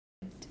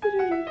Kate,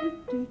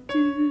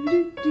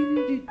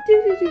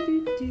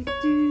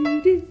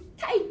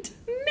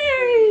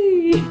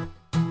 Mary!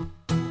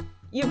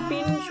 You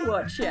binge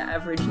watch your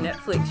average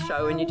Netflix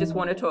show and you just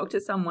want to talk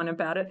to someone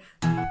about it.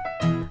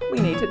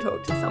 We need to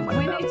talk to someone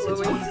about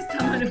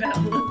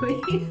Bluey.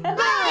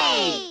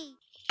 Bluey!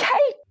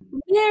 Kate,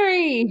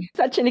 Mary!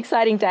 Such an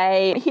exciting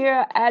day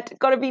here at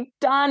Gotta Be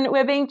Done.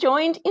 We're being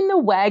joined in the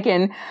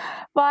wagon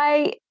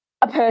by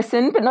a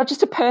person, but not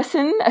just a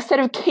person, a set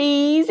of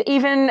keys,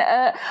 even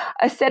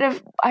a set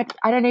of, I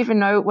don't even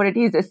know what it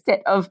is, a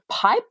set of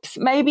pipes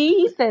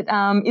maybe that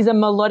is a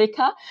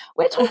melodica.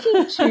 We're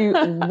talking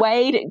to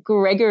Wade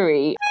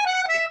Gregory.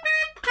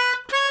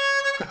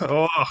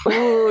 Oh.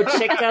 Ooh,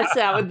 check us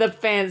out with the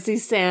fancy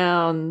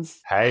sounds.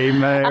 Hey,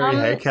 Mary.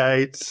 Hey,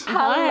 Kate.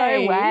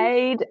 Hello,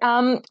 Wade.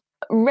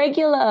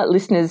 Regular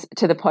listeners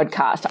to the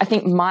podcast, I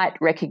think, might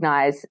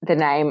recognise the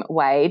name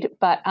Wade,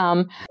 but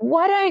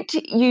why don't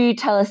you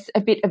tell us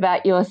a bit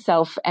about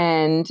yourself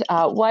and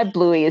why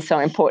Bluey is so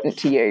important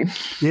to you?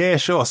 Yeah,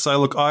 sure. So,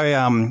 look,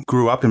 I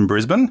grew up in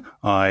Brisbane.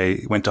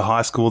 I went to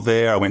high school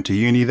there. I went to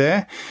uni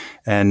there.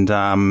 And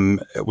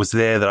it was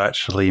there that I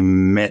actually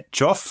met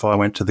Joff. I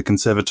went to the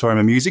Conservatorium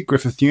of Music,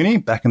 Griffith Uni,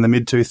 back in the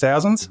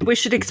mid-2000s. We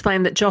should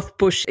explain that Joff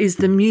Bush is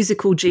the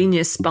musical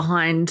genius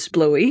behind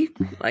Bluey.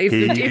 If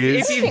you've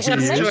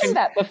just mentioned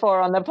that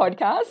before on the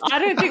podcast. I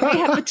don't think we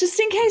have, but just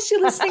in case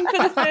you're listening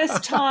for the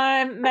first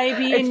time,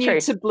 maybe you're new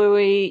to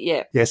Bluey.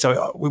 Yeah. Yeah,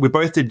 so we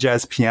both did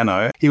jazz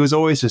piano. He was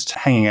always just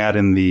hanging out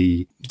in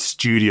the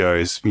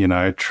studios, you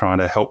know, trying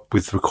to help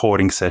with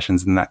recording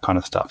sessions and that kind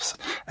of stuff.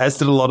 As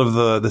did a lot of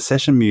the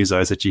session musos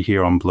that you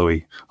hear on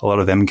Bluey. A lot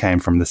of them came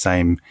from the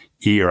same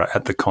era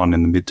at the con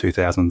in the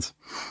mid-2000s.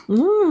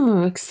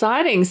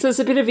 Exciting. So it's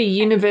a bit of a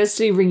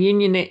university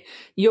reunion at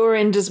your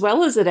end as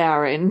well as at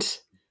our end.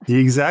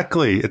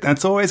 Exactly.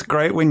 It's always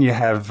great when you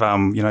have,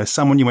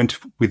 someone you went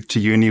to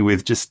uni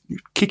with just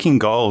kicking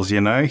goals,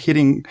 you know,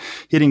 hitting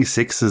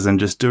sixes and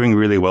just doing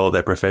really well at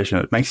their profession.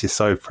 It makes you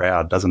so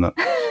proud, doesn't it?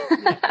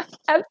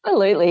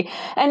 Absolutely.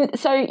 And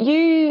so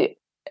you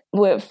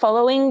were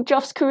following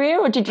Joff's career,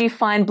 or did you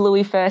find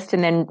Bluey first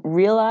and then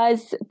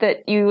realise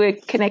that you were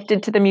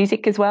connected to the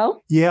music as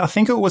well? Yeah, I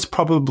think it was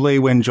probably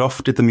when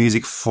Joff did the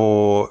music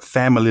for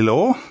Family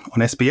Law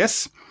on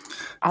SBS.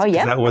 Oh,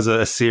 yeah. That was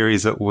a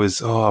series that was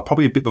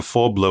probably a bit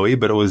before Bluey,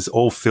 but it was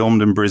all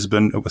filmed in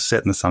Brisbane. It was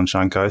set in the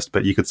Sunshine Coast,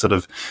 but you could sort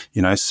of,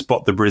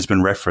 spot the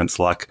Brisbane reference,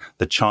 like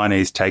the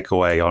Chinese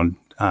takeaway on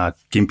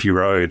Gympie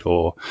Road,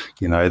 or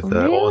really?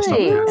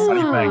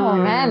 Sunnybank. Oh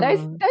man,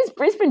 those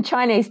Brisbane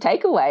Chinese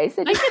takeaways,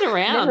 they get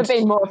around. Never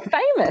been more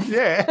famous.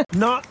 Yeah.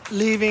 Not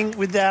leaving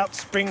without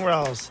spring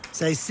rolls.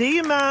 Say, see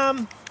you,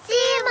 Mum. See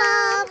you,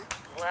 Mum.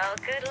 Well,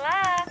 good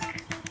luck.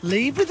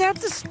 Leave without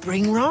the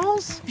spring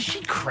rolls? Is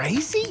she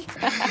crazy?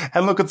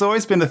 And look, it's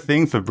always been a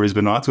thing for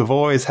Brisbaneites. We've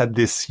always had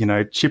this,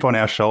 chip on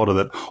our shoulder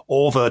that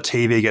all the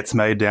TV gets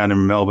made down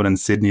in Melbourne and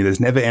Sydney.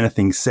 There's never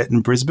anything set in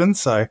Brisbane.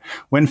 So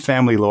when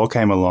Family Law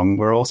came along,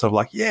 we're all sort of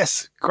like,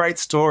 yes, great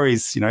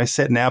stories,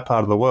 set in our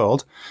part of the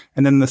world.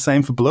 And then the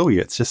same for Bluey.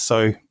 It's just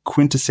so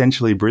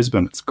quintessentially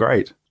Brisbane. It's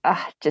great.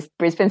 Just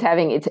Brisbane's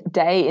having its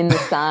day in the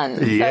sun.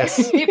 Yes.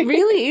 It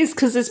really is,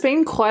 because there's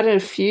been quite a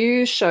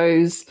few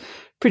shows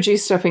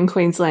produced up in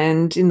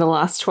Queensland in the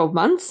last 12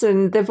 months,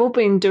 and they've all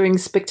been doing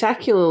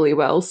spectacularly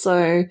well.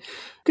 So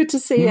good to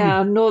see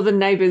our northern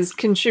neighbours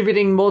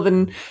contributing more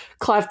than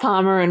Clive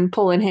Palmer and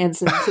Pauline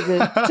Hanson to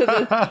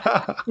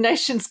the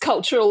nation's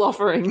cultural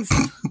offerings.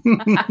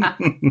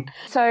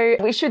 So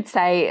we should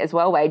say as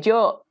well, Wade,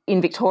 you're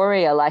in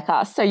Victoria like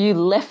us, so you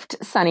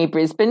left sunny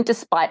Brisbane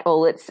despite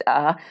all its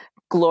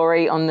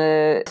glory on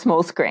the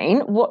small screen.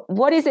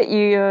 What is it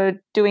you're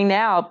doing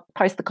now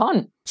post the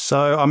con?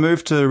 So I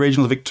moved to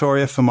regional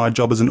Victoria for my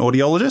job as an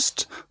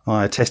audiologist.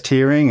 I test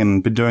hearing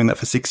and been doing that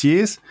for 6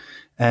 years.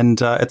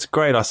 And it's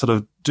great. I sort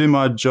of do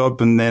my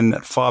job, and then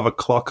at 5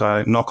 o'clock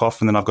I knock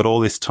off, and then I've got all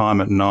this time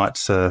at night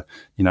to,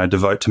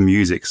 devote to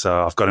music.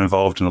 So I've got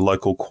involved in a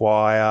local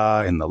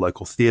choir, in the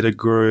local theatre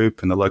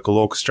group, in the local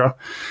orchestra.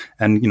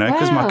 And,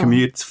 because my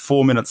commute's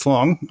 4 minutes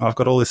long, I've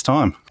got all this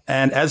time.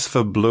 And as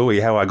for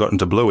Bluey, how I got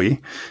into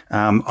Bluey,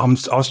 I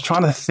was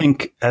trying to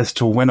think as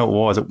to when it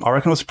was. I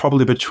reckon it was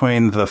probably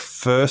between the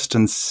first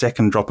and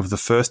second drop of the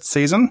first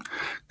season,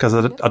 because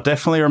I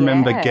definitely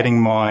remember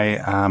getting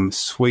my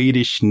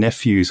Swedish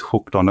nephews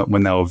hooked on it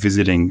when they were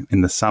visiting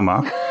in the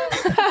summer.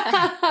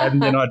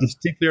 And then I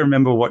distinctly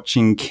remember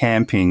watching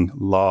Camping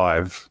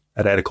live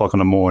at 8 o'clock in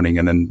the morning,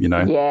 and then,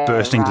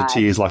 bursting to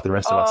tears like the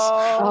rest of us.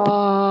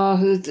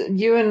 Oh,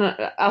 you and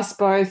us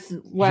both,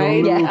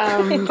 Wade.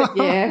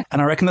 Yeah.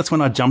 And I reckon that's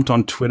when I jumped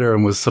on Twitter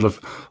and was sort of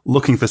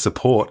looking for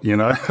support,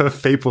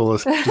 of people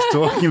just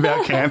talking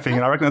about camping.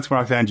 And I reckon that's when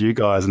I found you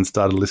guys and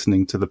started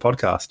listening to the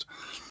podcast.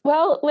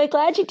 Well, we're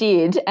glad you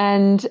did,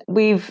 and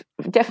we've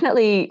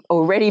definitely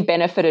already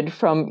benefited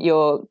from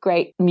your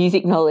great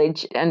music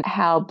knowledge and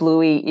how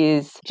Bluey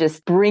is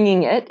just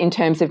bringing it in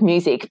terms of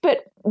music. But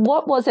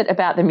what was it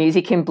about the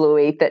music in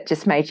Bluey that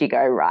just made you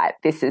go, right,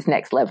 this is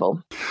next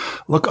level?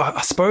 Look,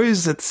 I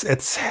suppose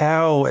it's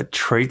how it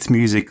treats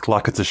music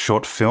like it's a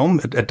short film.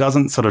 It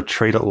doesn't sort of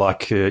treat it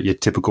like your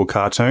typical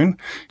cartoon.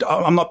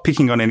 I'm not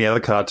picking on any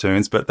other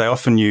cartoons, but they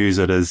often use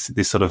it as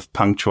this sort of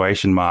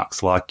punctuation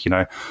marks, like,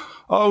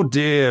 oh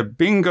dear,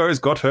 Bingo's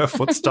got her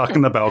foot stuck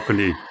in the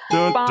balcony.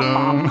 Dun,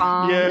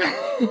 dun.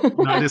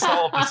 Yeah. This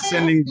whole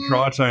descending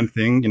tritone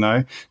thing,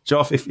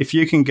 Joff, if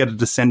you can get a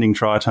descending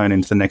tritone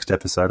into the next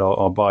episode,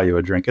 I'll buy you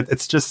a drink.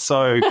 It's just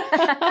so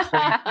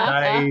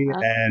cliche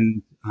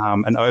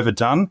and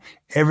overdone.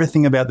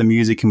 Everything about the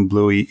music in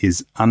Bluey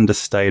is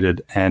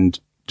understated and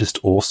just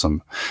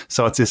awesome.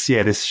 So it's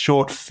this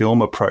short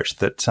film approach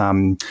that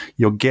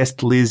your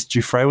guest Liz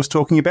Giuffre was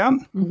talking about.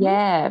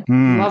 Yeah.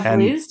 Love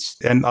Liz.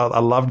 And I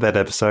loved that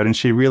episode, and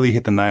she really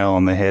hit the nail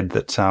on the head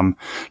that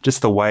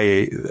just the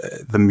way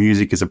the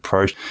music is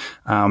approached.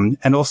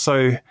 And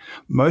also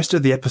most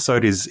of the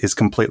episode is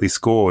completely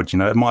scored.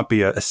 It might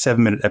be a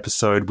 7-minute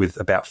episode with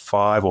about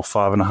 5 or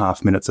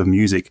 5.5 minutes of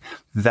music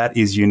that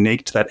is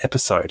unique to that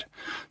episode.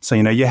 So,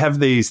 you have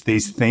these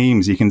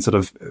themes. You can sort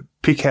of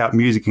pick out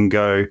music and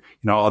go,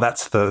 oh,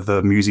 that's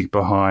the music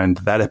behind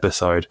that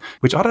episode,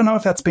 which I don't know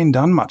if that's been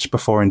done much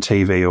before in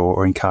TV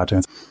or in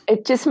cartoons.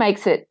 It just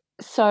makes it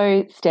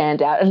so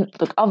stand out. And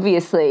look,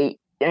 obviously,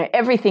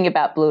 everything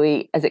about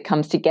Bluey as it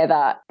comes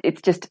together,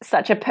 it's just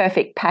such a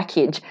perfect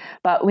package.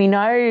 But we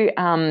know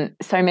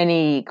so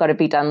many Gotta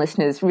Be Done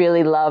listeners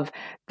really love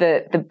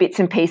the bits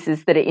and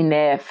pieces that are in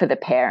there for the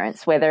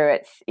parents, whether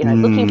it's,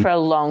 looking for a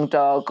long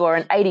dog or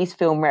an 80s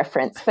film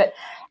reference. But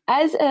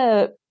as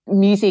a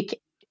music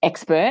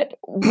expert,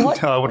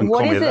 I wouldn't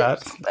call me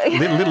that.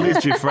 Liz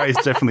Giuffre is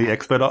definitely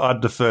expert.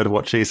 I'd defer to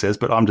what she says,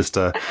 but I'm just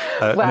an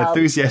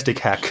enthusiastic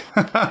hack.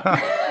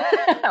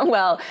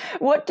 Well,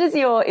 what does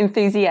your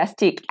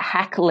enthusiastic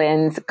hack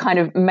lens kind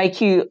of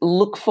make you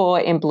look for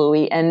in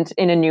Bluey and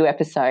in a new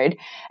episode?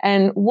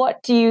 And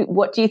what do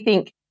you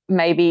think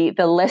maybe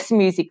the less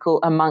musical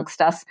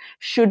amongst us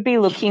should be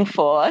looking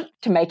for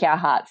to make our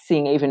hearts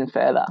sing even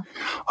further?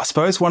 I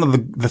suppose one of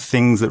the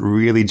things that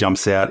really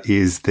jumps out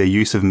is the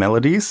use of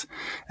melodies.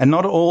 And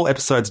not all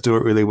episodes do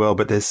it really well,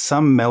 but there's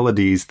some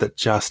melodies that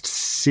just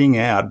sing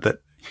out that,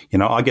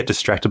 I get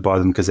distracted by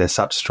them because they're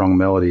such strong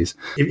melodies.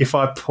 If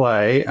I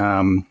play...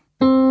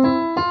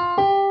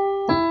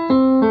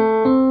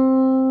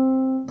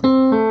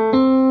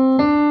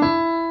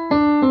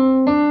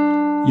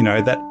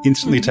 that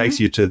instantly takes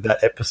you to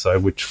that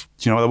episode, which,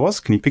 do you know what it was?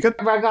 Can you pick it?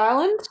 Rug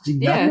Island?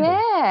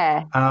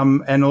 Yeah.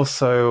 And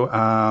also,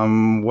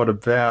 what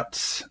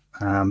about...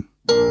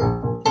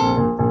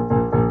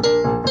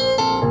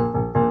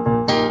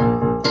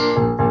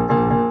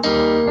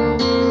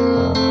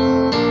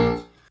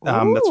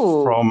 that's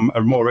from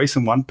a more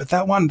recent one, but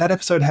that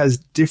episode has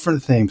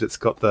different themes. It's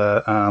got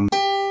the...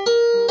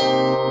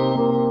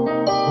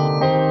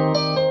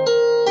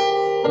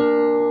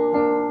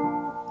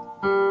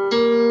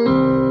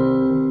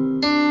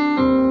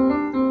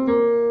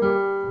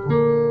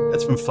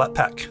 from Flat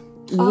Pack.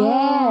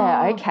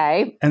 Yeah,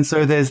 okay. And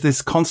so there's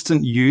this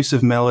constant use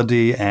of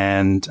melody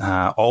and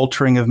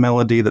altering of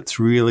melody that's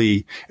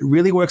really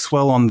works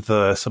well on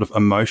the sort of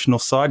emotional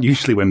side,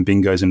 usually when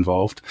Bingo's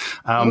involved.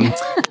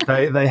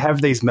 They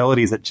have these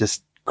melodies that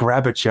just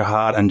grab at your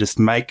heart and just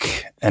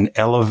make and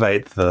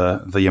elevate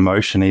the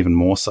emotion even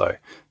more so.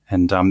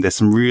 And there's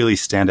some really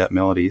standout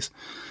melodies.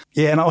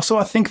 Yeah, and also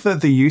I think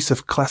that the use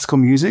of classical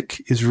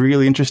music is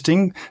really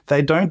interesting.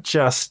 They don't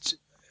just...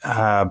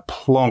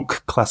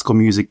 plonk classical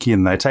music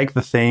in. They take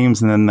the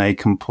themes and then they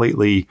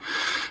completely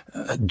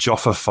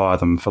joffify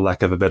them, for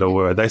lack of a better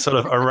word. They sort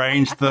of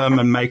arrange them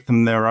and make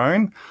them their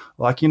own.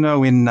 Like, in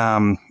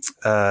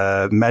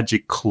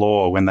Magic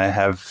Claw, when they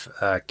have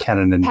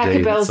Canon and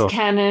Pachelbel's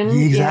Canon.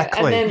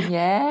 Exactly.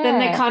 Yeah. And then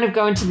they kind of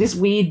go into this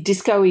weird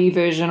disco-y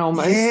version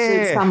almost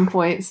at some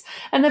points.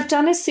 And they've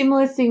done a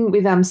similar thing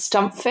with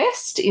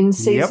Stumpfest in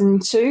season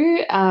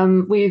 2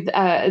 with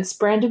it's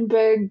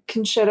Brandenburg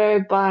Concerto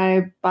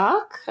by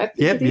Bach, I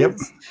think it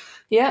is.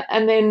 Yeah,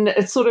 and then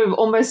it's sort of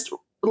almost...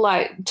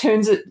 like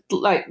turns it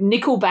like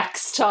Nickelback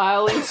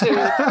style into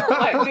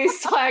like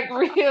this like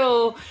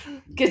real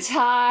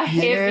guitar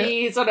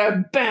heavy sort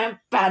of bam,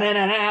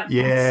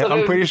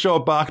 I'm pretty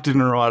sure Bach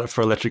didn't write it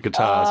for electric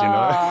guitars,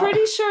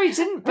 Pretty sure he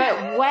didn't,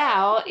 but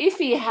wow, if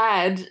he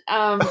had,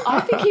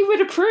 I think he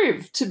would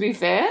approve, to be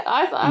fair.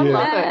 I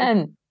love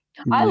it.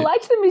 I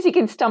liked the music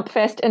in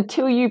Stumpfest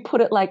until you put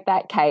it like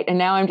that, Kate, and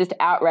now I'm just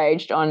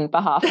outraged on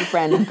behalf of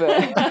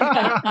Brandenburg.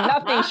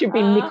 Nothing should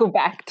be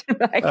Nickelbacked.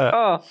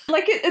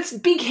 Like it's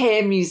big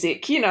hair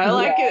music,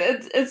 like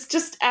it's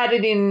just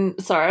added in.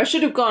 Sorry, I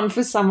should have gone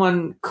for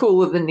someone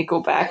cooler than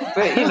Nickelback,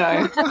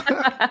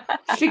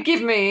 but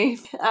forgive me.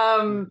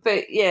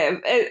 But yeah,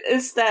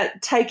 it's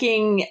that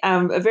taking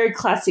a very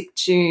classic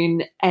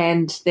tune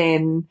and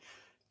then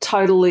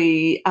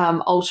totally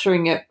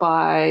altering it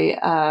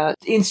by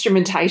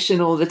instrumentation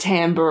or the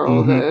timbre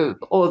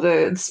or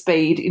the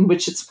speed in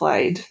which it's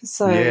played.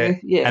 So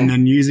yeah. And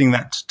then using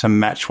that to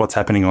match what's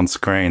happening on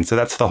screen. So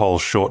that's the whole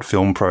short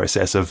film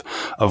process of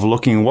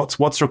looking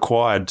what's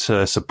required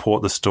to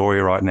support the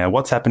story right now.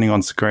 What's happening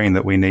on screen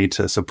that we need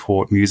to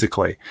support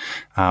musically.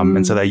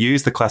 And so they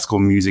use the classical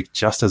music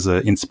just as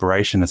an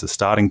inspiration, as a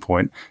starting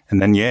point,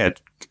 and then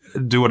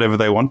do whatever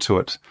they want to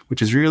it,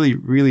 which is really,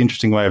 really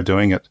interesting way of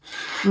doing it.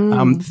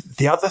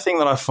 The other thing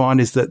that I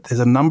find is that there's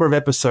a number of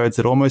episodes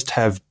that almost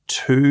have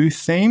two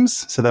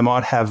themes. So they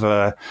might have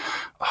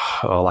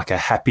like a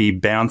happy,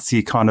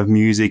 bouncy kind of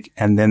music,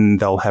 and then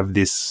they'll have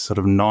this sort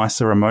of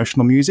nicer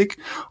emotional music.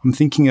 I'm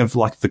thinking of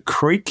like The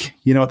Creek,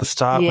 at the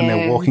start when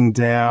they're walking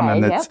down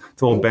and it's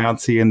all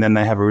bouncy, and then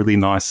they have a really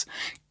nice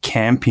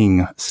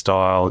camping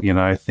style,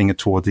 thing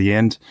towards the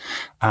end.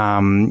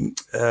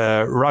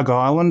 Rug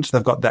Island,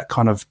 they've got that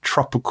kind of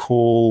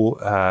tropical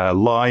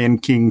Lion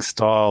King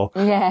style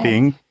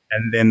thing.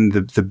 And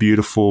then the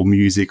beautiful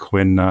music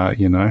when,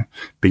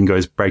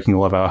 Bingo's breaking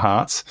all of our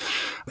hearts.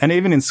 And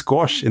even in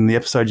Squash, in the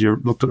episode you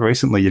looked at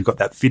recently, you've got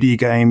that video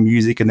game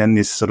music and then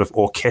this sort of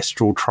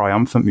orchestral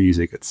triumphant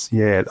music.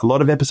 A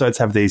lot of episodes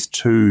have these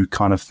two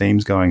kind of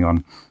themes going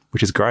on,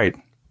 which is great.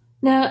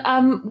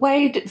 Now,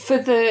 Wade, for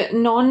the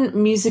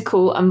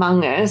non-musical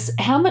among us,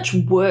 how much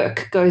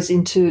work goes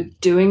into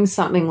doing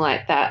something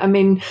like that? I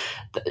mean,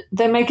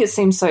 they make it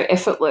seem so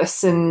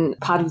effortless and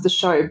part of the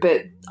show,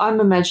 but I'm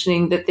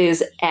imagining that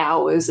there's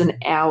hours and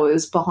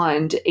hours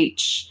behind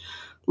each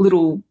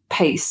little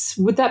piece.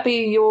 Would that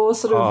be your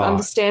sort of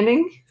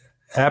understanding?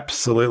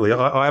 Absolutely.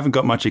 I haven't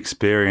got much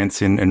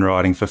experience in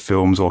writing for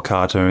films or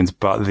cartoons,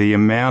 but the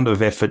amount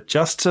of effort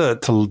just to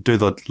do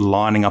the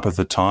lining up of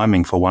the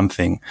timing, for one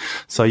thing.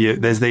 So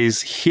there's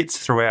these hits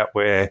throughout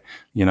where,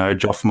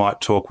 Joff might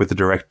talk with the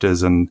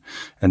directors and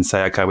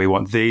say, okay, we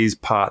want these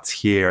parts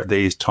here at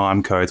these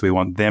time codes. We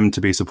want them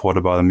to be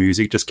supported by the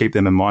music. Just keep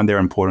them in mind. They're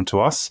important to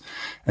us.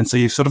 And so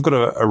you've sort of got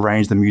to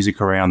arrange the music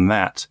around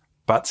that,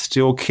 but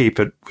still keep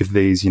it with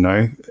these,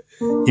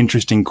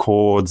 interesting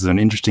chords and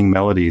interesting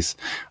melodies.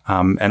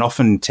 And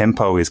often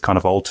tempo is kind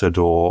of altered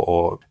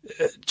or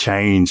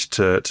changed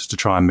to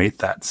try and meet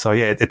that. So,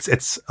 it's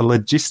a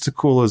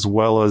logistical as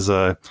well as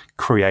a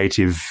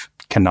creative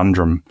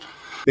conundrum.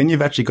 Then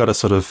you've actually got to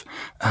sort of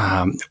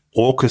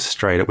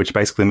orchestrate it, which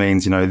basically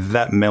means,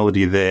 that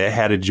melody there,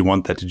 how did you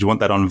want that? Did you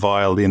want that on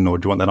violin, or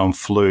do you want that on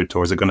flute,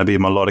 or is it going to be a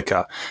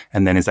melodica?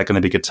 And then is that going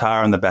to be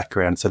guitar in the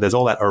background? So there's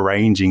all that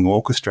arranging,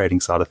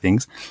 orchestrating side of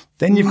things.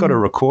 Then you've got to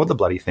record the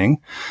bloody thing.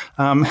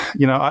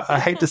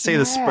 I hate to see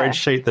the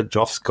spreadsheet that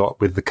Joff's got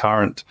with the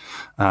current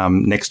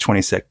next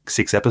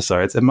 26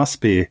 episodes. It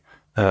must be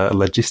a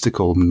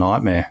logistical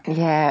nightmare.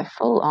 Yeah,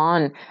 full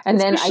on. And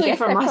then especially I guess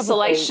from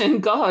isolation,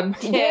 God.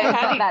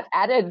 Yeah, that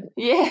added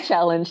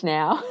challenge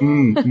now.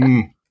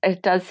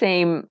 It does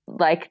seem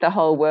like the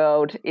whole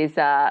world is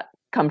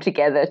come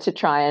together to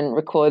try and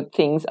record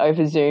things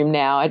over Zoom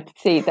now. I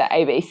see the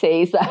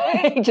ABC's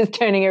just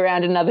turning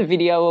around another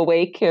video a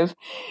week of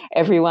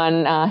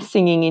everyone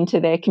singing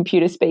into their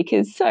computer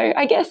speakers. So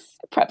I guess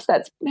perhaps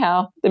that's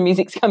how the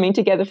music's coming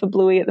together for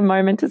Bluey at the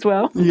moment as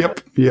well.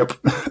 Yep.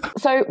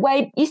 So,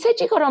 Wade, you said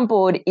you got on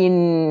board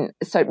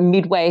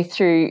midway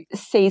through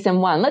season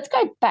 1. Let's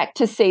go back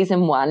to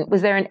season 1.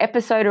 Was there an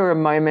episode or a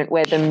moment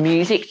where the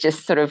music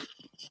just sort of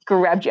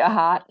grabbed your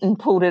heart and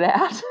pulled it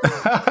out?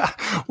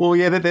 Well,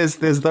 yeah, there's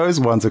those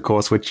ones, of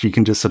course, which you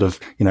can just sort of,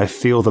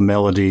 feel the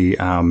melody,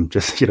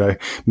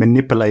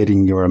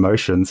 manipulating your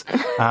emotions.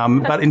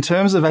 But in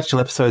terms of actual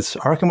episodes,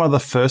 I reckon one of the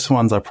first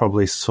ones I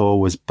probably saw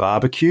was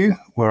Barbecue,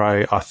 where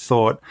I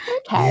thought,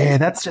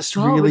 that's just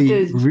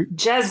really... with the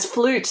jazz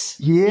flute.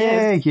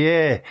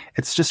 Yeah.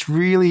 It's just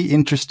really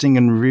interesting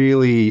and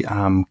really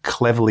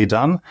cleverly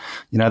done.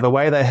 The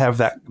way they have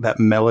that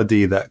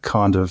melody that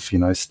kind of,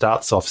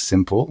 starts off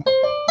simple.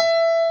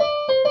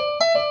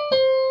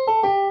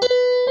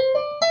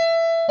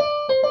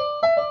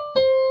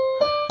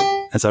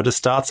 And so it just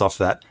starts off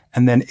that.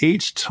 And then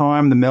each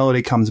time the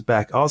melody comes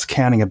back, I was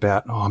counting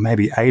about,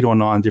 maybe 8 or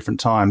 9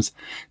 different times.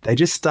 They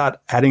just start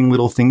adding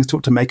little things to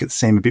it to make it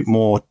seem a bit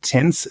more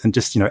tense. And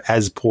just,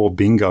 as poor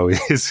Bingo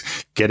is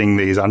getting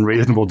these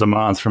unreasonable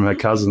demands from her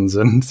cousins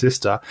and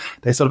sister,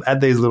 they sort of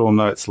add these little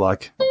notes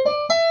like...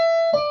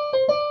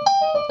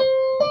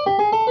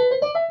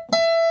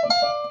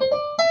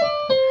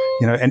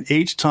 and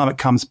each time it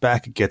comes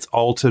back, it gets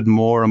altered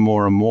more and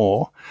more and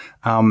more.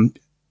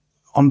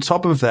 On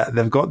top of that,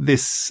 they've got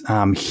this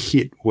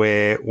hit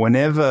where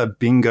whenever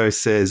Bingo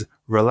says,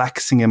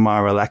 relaxing in my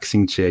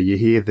relaxing chair, you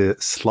hear the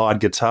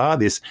slide guitar,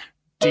 this,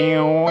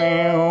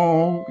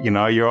 you're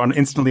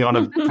instantly on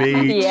a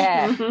beat.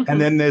 Yeah. And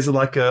then there's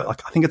I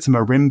think it's a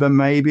marimba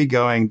maybe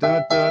going,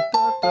 da, da,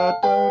 da, da,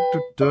 da,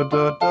 da,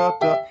 da, da,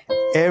 da.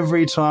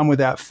 Every time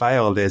without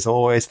fail, there's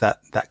always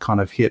that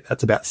kind of hit.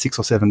 That's about 6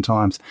 or 7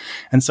 times.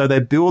 And so they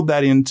build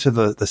that into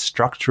the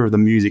structure of the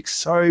music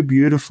so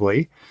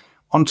beautifully.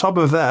 On top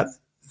of that,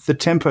 the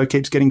tempo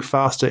keeps getting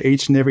faster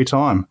each and every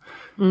time.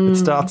 It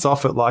starts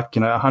off at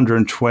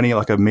 120,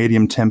 like a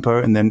medium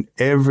tempo, and then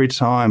every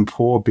time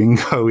poor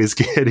Bingo is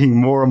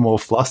getting more and more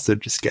flustered,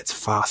 just gets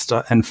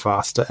faster and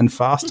faster and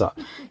faster.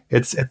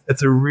 It's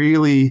a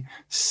really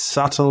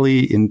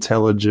subtly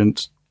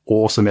intelligent,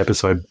 awesome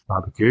episode,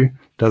 Barbecue.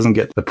 Doesn't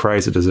get the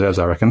praise it deserves,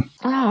 I reckon.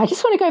 I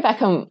just want to go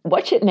back and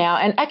watch it now.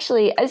 And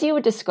actually, as you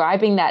were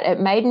describing that, it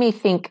made me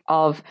think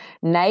of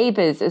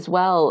Neighbours as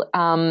well,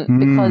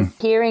 because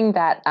hearing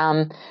that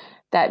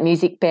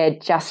music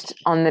bed just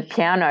on the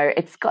piano,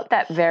 it's got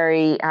that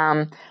very,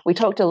 we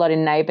talked a lot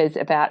in Neighbours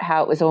about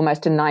how it was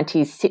almost a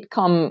 90s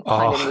sitcom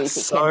kind of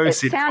music. So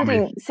it's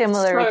sounding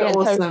similar so again.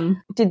 Awesome.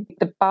 So did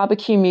the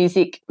Barbecue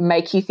music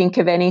make you think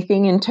of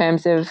anything in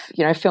terms of,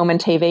 film and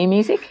TV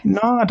music?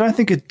 No, I don't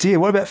think it did.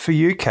 What about for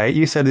you, Kate?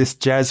 You said this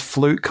jazz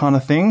flute kind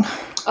of thing.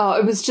 Oh,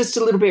 it was just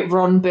a little bit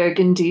Ron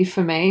Burgundy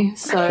for me.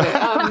 So, but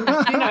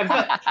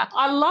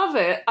I love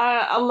it.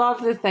 I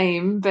love the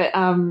theme. But,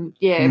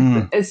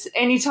 it's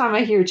anytime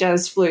I hear a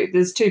jazz flute,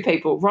 there's two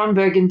people, Ron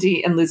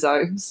Burgundy and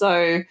Lizzo.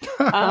 So,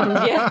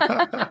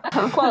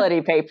 Quality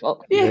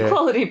people. Yeah,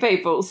 quality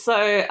people.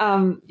 So,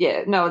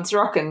 no, it's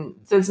rocking.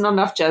 There's not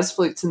enough jazz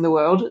flutes in the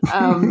world.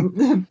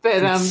 But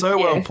it's so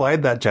well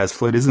played, that jazz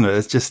flute, isn't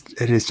it?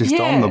 It is just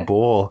on the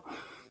ball.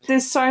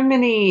 There's so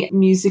many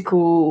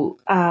musical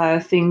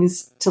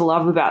things to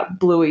love about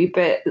Bluey,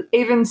 but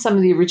even some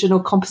of the original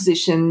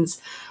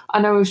compositions, I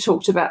know we've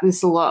talked about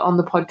this a lot on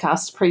the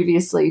podcast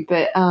previously,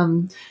 but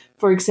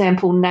for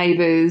example,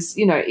 Neighbours,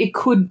 it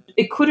could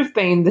have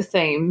been the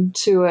theme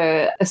to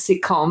a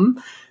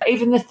sitcom.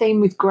 Even the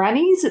theme with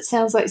Grannies, it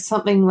sounds like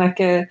something like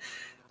a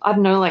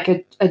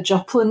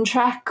Joplin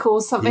track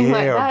or something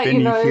like that. Or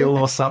Benny Hill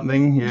or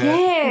something.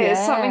 Yeah,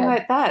 something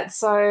like that.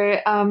 So,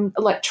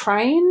 like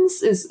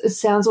Trains, it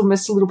sounds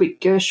almost a little bit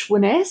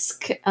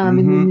Gershwin-esque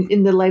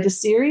in the later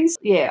series.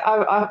 Yeah,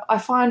 I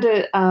find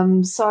it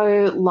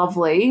so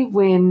lovely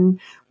when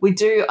we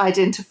do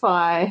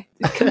identify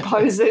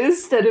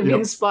composers that have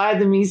inspired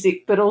the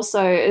music, but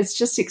also it's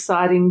just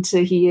exciting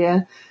to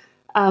hear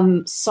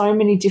so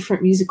many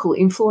different musical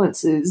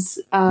influences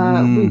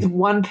with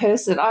one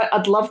person.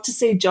 I'd love to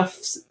see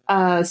Joff's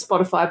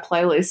Spotify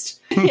playlist.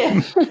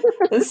 Yeah,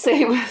 and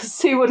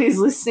see what he's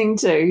listening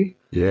to.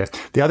 Yeah.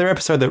 The other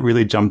episode that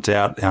really jumped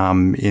out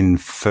in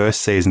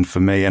first season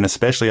for me, and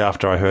especially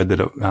after I heard that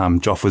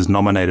Joff was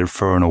nominated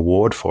for an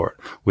award for it,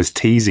 was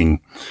Teasing.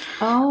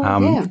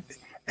 Yeah.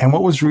 And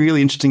what was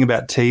really interesting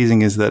about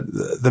Teasing is that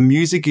the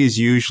music is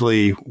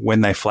usually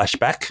when they flash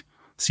back.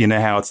 So you know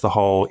how it's the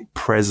whole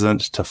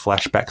present to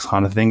flashbacks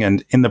kind of thing.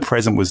 And in the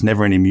present was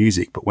never any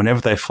music. But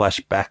whenever they flash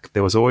back,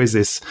 there was always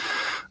this,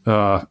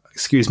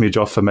 excuse me,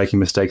 Joff, for making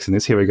mistakes in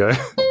this. Here we go.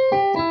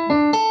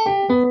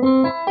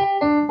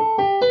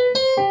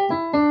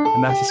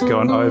 And that's just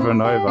going over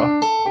and over.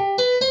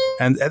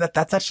 And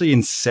that's actually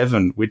in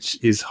 7, which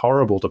is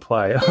horrible to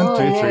play. 1, 2,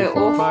 3,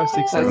 4, 5,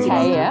 6, 7.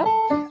 Okay, yeah.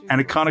 And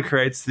it kind of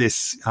creates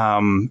this,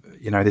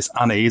 this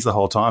unease the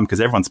whole time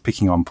because everyone's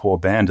picking on poor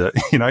Bandit.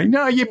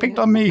 No, you picked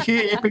on me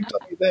here, you picked on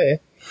me there.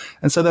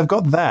 And so they've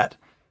got that.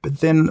 But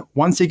then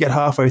once you get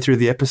halfway through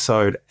the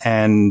episode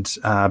and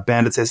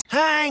Bandit says,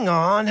 Hang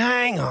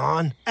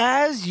on.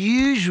 As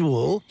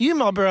usual, you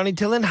mob are only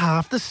telling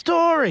half the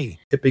story.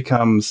 It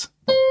becomes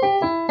 1,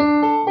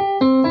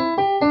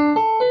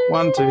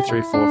 2,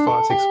 3, 4,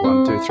 5, 6,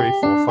 1, 2, 3,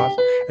 4, 5.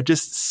 It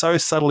just so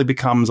subtly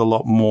becomes a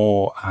lot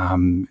more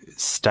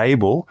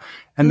stable.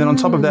 And then on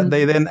top of that,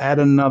 they then add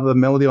another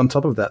melody on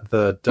top of that.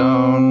 The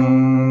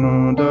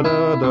do, do, do,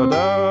 do, do, do,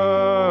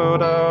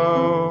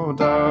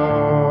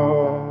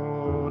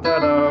 do,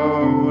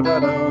 do, do,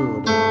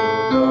 do, do.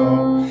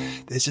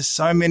 There's just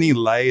so many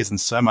layers and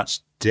so much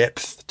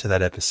depth to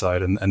that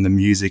episode and the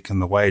music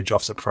and the way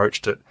Joff's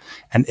approached it.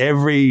 And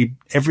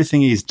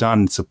everything he's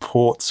done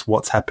supports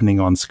what's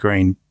happening on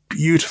screen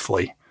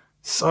beautifully.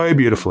 So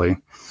beautifully.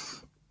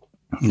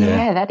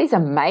 Yeah, that is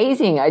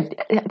amazing. I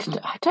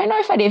don't know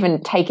if I'd even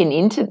taken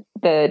into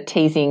the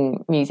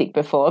Teasing music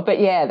before, but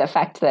yeah, the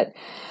fact that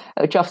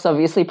Joff's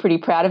obviously pretty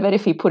proud of it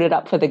if he put it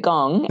up for the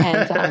gong.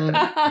 And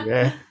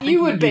yeah.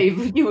 You would be.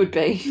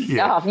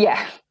 Yeah. Oh,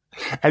 yeah.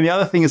 And the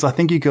other thing is, I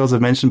think you girls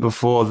have mentioned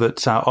before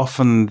that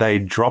often they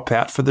drop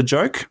out for the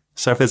joke.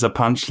 So if there's a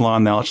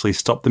punchline, they'll actually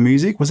stop the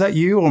music. Was that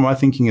you, or am I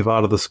thinking of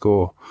Art of the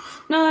Score?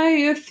 No,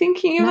 you're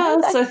thinking of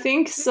us, I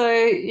think. So,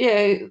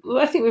 yeah,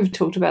 I think we've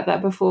talked about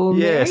that before.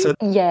 Yeah, Mary. so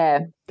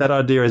that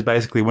idea is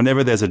basically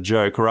whenever there's a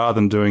joke, rather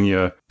than doing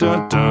your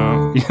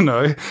dun-dun,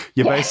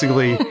 you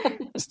basically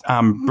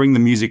bring the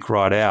music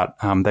right out.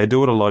 They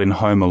do it a lot in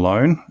Home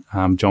Alone,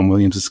 John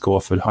Williams'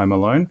 score for Home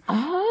Alone.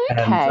 Oh.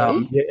 Okay.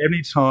 And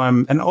every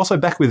time, and also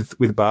back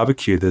with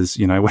Barbecue, there's,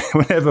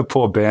 whenever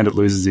poor Bandit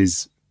loses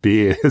his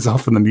beer, as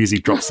often the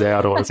music drops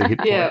out or it's a hit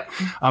point.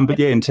 But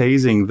yeah, in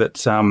Teasing that,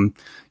 the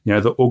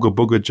Ooga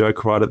Booga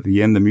joke right at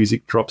the end, the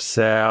music drops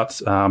out.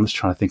 I'm just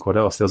trying to think what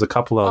else. There was a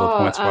couple other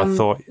points where I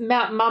thought.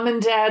 Mum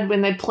and Dad,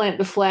 when they plant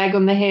the flag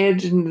on the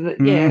head and,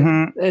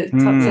 it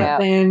cuts out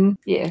then.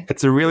 Yeah.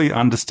 It's a really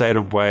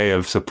understated way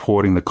of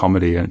supporting the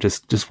comedy and it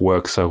just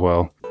works so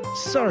well.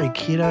 Sorry,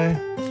 kiddo.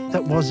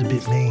 That was a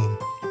bit mean.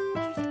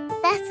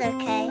 That's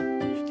okay.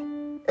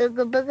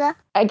 Ooga booga.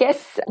 I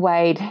guess,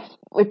 Wade,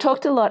 we've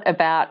talked a lot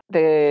about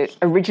the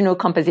original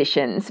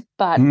compositions,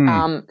 but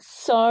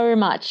so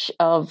much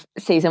of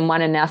season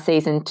 1 and now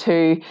season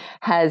 2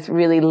 has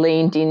really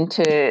leaned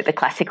into the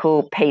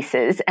classical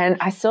pieces. And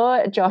I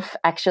saw Joff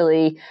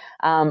actually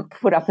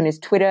put up on his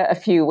Twitter a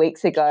few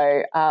weeks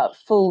ago a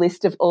full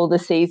list of all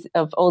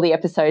the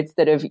episodes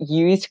that have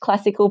used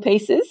classical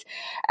pieces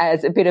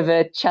as a bit of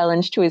a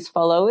challenge to his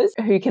followers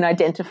who can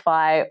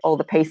identify all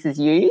the pieces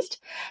used.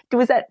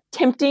 Was that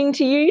tempting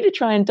to you to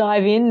try and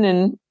dive in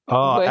and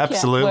Oh,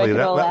 absolutely!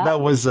 That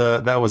was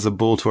a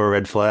bull to a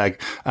red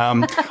flag.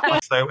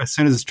 So as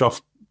soon as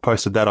Joff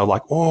posted that, I was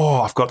like,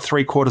 "Oh, I've got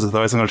 3/4 of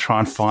those. I'm going to try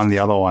and find the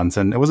other ones."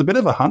 And it was a bit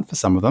of a hunt for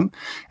some of them.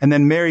 And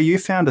then, Mary, you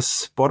found a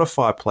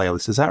Spotify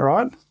playlist. Is that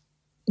right?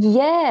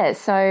 Yeah,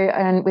 so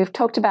and we've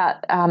talked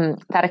about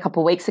that a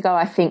couple of weeks ago,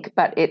 I think,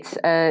 but it's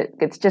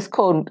just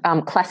called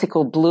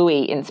Classical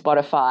Bluey in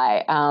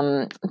Spotify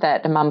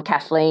that Mum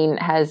Kathleen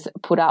has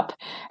put up,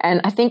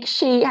 and I think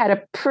she had a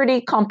pretty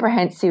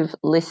comprehensive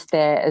list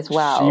there as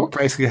well. She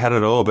basically had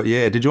it all, but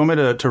yeah, did you want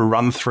me to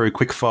run through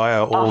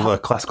quickfire all the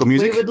classical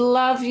music? We would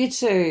love you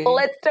to.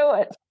 Let's do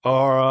it.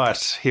 All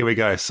right, here we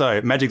go.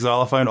 So Magic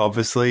Xylophone,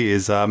 obviously,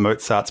 is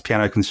Mozart's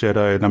Piano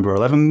Concerto number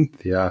 11.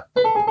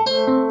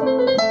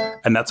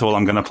 And that's all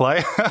I'm going to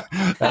play.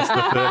 That's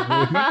the third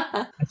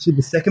movement. Actually,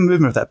 the second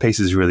movement of that piece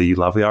is really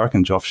lovely. I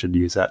reckon Joff should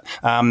use that.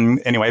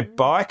 Anyway,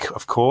 Bike,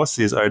 of course,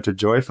 is Ode to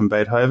Joy from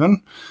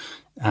Beethoven.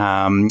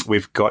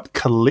 We've got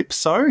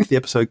Calypso, the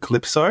episode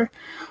Calypso.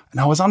 And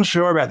I was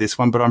unsure about this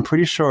one, but I'm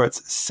pretty sure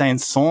it's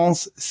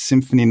Saint-Saëns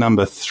Symphony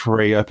Number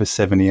 3, Opus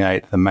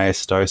 78, the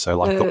Maestoso,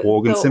 like the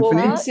organ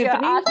symphony. Organ symphony.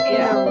 You're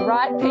asking the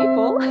right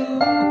people.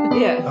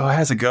 Yeah. Oh,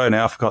 how's it go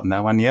now? I've forgotten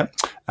that one yet.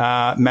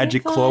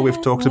 Magic Claw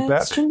we've talked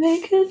about. To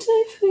make a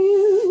day for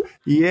you.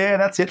 Yeah,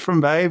 that's it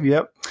from Babe,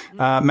 yep.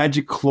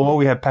 Magic Claw,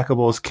 we have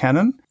Pachelbel's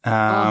Canon.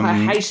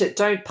 I hate it.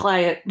 Don't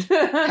play it.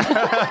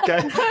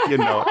 Okay, you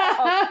know it.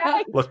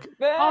 Okay. Look,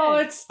 Oh,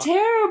 it's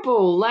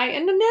terrible. Like,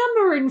 and now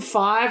Maroon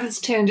 5 has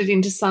turned it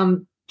into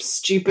some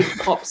stupid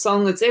pop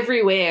song that's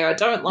everywhere. I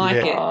don't like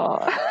it.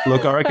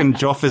 look, I reckon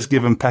Joff has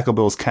given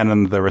Pachelbel's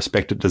Canon the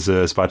respect it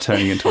deserves by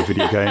turning it into a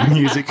video game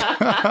music. So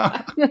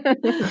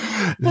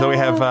we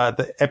have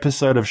the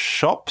episode of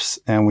Shops,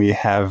 and we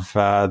have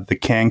the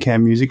Can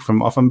music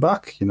from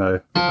Offenbach, you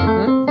know.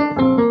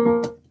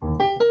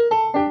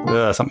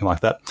 Something like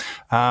that.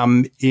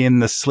 In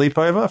the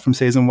Sleepover from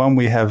season 1,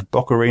 we have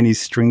Boccherini's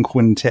String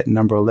Quintet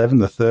number 11,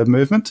 the third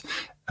movement.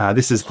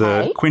 This is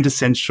the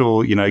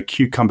quintessential, you know,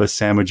 cucumber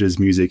sandwiches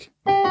music.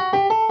 Oh,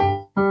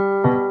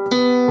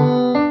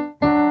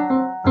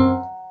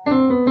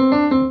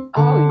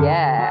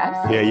 yeah,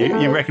 absolutely.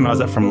 Yeah, you recognise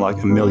that from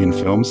like a million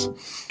films.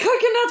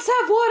 Coconuts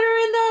have water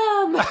in them.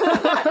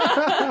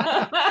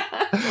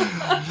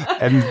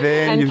 And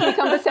then And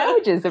cucumber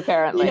sandwiches,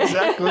 apparently.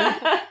 Exactly.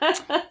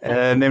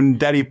 And then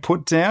Daddy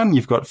Put Down,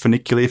 you've got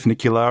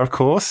Funicular, of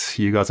course.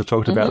 You guys have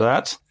talked about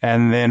that.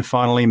 And then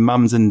finally,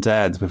 Mums and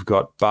Dads, we've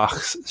got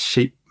Bach's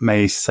Sheep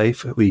May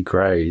Safely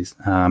Graze.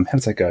 How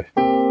does that go? Is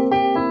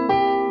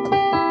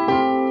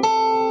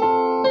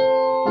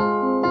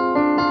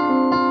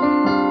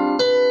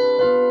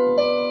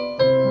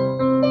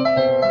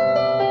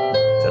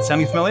that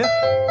sounding familiar?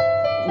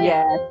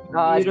 Yeah.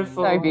 Oh,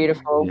 Beautiful. It's so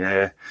beautiful.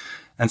 Yeah.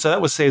 And so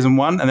that was season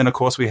 1. And then, of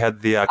course, we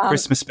had the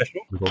Christmas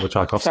special with all the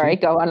Tchaikovsky. Sorry,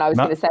 go on. I was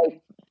going to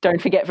say,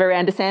 don't forget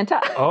Veranda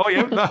Santa. Oh,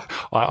 yeah. No,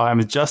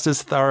 I'm just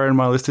as thorough in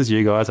my list as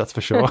you guys, that's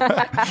for sure.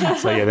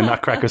 So, yeah, the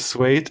Nutcracker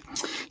Suite.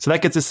 So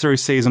that gets us through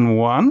season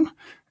 1.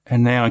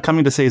 And now,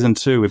 coming to season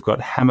 2, we've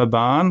got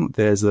Hammerbarn.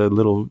 There's a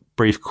little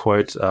brief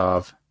quote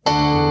of...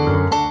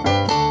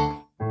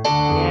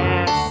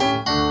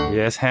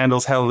 Yes,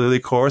 Handel's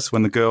Hallelujah Chorus,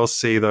 when the girls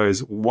see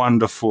those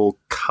wonderful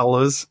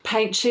colours.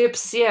 Paint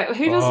chips, yeah.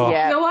 Who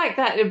doesn't feel like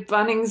that at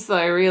Bunnings,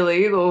 though,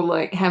 really? Or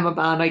like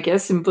Hammerbarn, I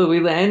guess, in Bluey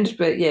Land.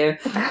 But yeah,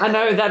 I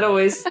know that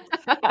always,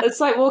 it's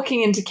like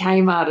walking into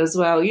Kmart as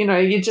well. You know,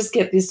 you just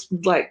get this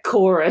like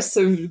chorus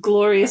of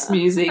glorious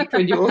music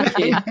when you walk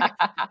in.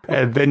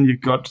 And then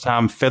you've got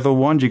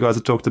Featherwand. You guys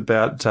have talked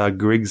about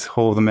Grieg's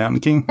Hall of the Mountain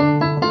King.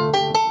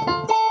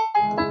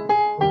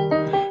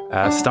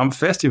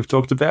 Stumpfest, you've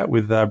talked about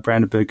with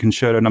Brandenburg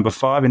Concerto number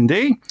 5 in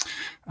D.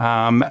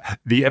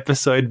 The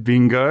episode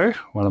Bingo,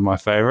 one of my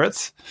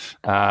favourites.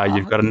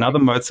 You've got another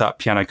Mozart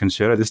Piano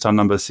Concerto, this time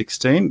number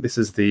 16. This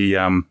is the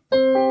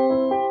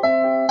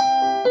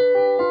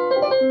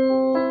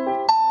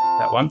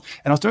that one.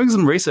 And I was doing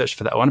some research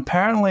for that one.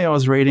 Apparently I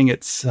was reading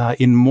it's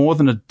in more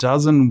than a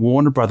dozen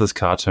Warner Brothers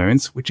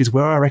cartoons, which is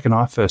where I reckon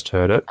I first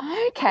heard it.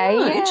 Okay,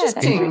 yeah,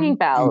 interesting. that's ringing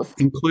bells.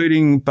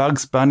 Including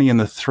Bugs Bunny and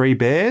the Three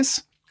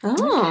Bears.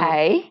 Oh.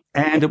 Okay.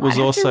 And it was I'd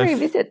have also... to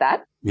revisit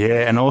that.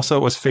 Yeah, and also it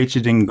was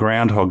featured in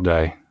Groundhog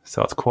Day.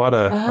 So it's quite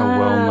a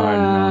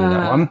well-known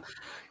that one.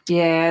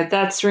 Yeah,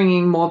 that's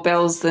ringing more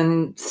bells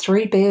than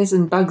Three Bears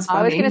and Bugs Bunny.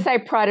 I was going to say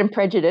Pride and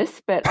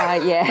Prejudice, but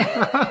yeah.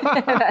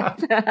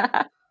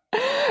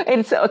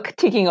 It's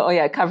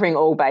covering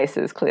all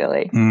bases,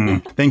 clearly.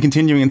 Then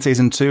continuing in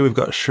season 2, we've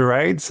got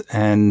Charades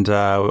and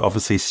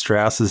obviously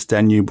Strauss's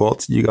Dan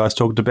Newbolt you guys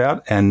talked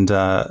about, and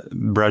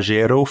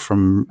Brajeiro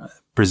from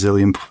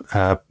Brazilian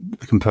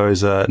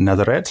composer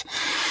Nazareth.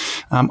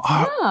 Did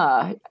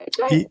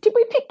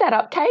we pick that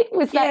up, Kate?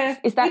 Is that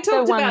we talked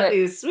the one about that...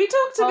 this. We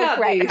talked about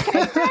great. this.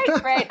 Okay,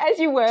 great. As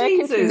you were,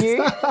 Jesus.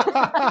 continue.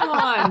 Come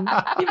on,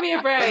 give me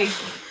a break.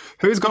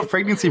 Who's got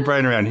pregnancy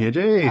brain around here?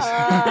 Jeez.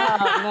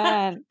 Oh,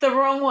 man. The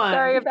wrong one.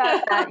 Sorry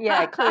about that.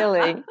 Yeah,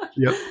 clearly.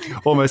 Yep,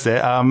 almost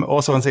there.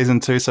 Also on season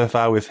 2 so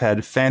far, we've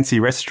had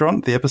Fancy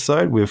Restaurant, the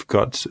episode. We've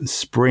got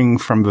Spring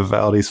from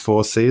Vivaldi's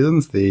Four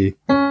Seasons.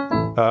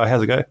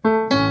 How's it go?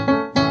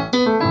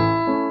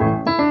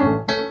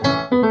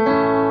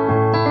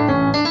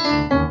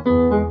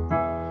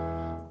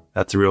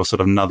 That's a real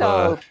sort of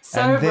another...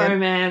 So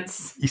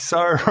romance.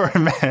 So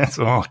romance.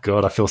 Oh,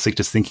 God, I feel sick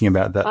just thinking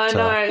about that. I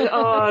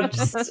know.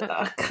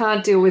 I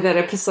can't deal with that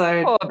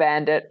episode. Poor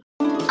Bandit.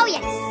 Oh,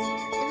 yes.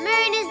 The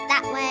moon is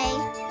that way.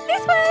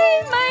 This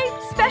way, my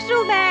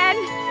special man.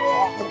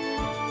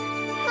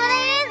 Well,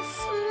 they didn't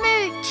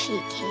smoochy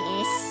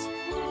kiss.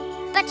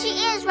 But she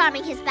is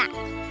rubbing his back.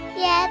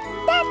 Yeah,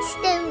 that's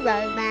still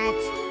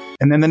romance.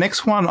 And then the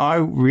next one I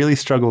really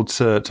struggled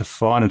to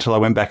find until I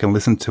went back and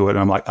listened to it. And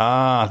I'm like,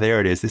 there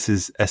it is. This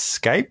is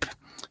Escape,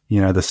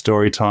 the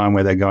story time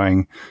where they're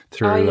going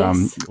through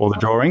all the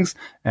drawings,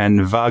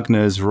 and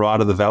Wagner's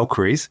Ride of the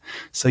Valkyries.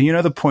 So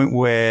the point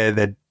where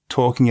they're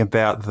talking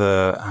about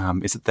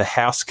is it the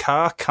house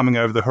car coming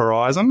over the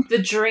horizon? The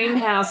dream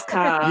house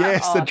car.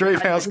 Yes, the dream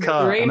house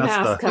car. Dream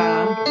house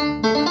car.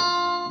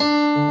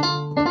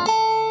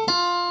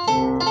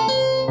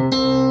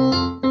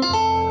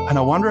 And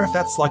I wonder if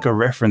that's like a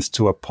reference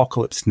to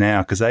Apocalypse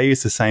Now, because they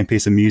use the same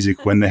piece of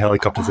music when the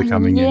helicopters are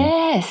coming in.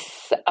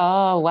 Yes.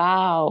 Oh,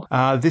 wow.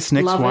 This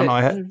next one,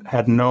 I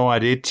had no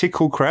idea.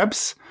 Tickle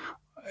Crabs.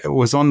 It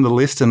was on the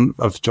list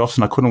of Joss,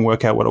 and I couldn't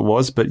work out what it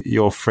was, but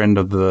your friend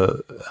of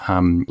the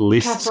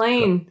list.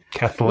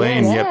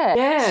 Kathleen, yes. yep.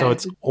 Yeah. So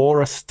it's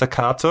Ora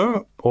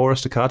Staccato,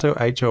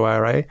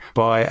 H-O-R-A,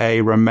 by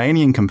a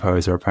Romanian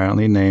composer,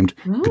 apparently, named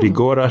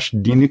Grigoras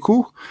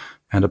Dinicu.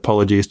 And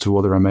apologies to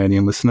all the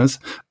Romanian listeners.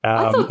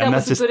 I thought that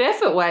was a good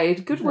effort,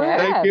 Wade. Good work.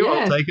 Thank you. Yeah.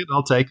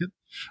 I'll take it.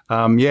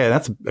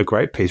 That's a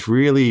great piece.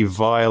 Really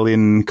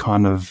violin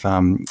kind of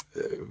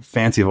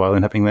fancy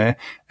violin happening there.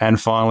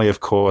 And finally, of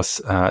course,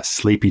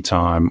 Sleepy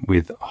Time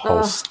with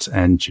Holst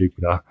and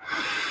Jupiter.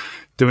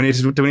 Do we need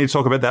to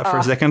talk about that for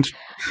a second?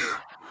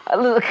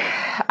 Look,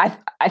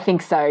 I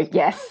think so,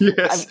 yes.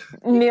 Yes.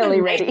 I'm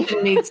nearly ready.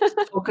 Nathan needs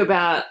to talk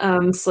about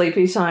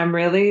Sleepy Time,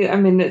 really. I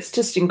mean, it's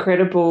just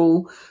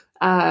incredible.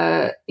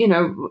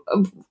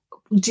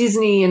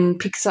 Disney and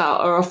Pixar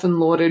are often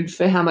lauded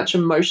for how much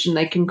emotion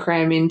they can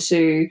cram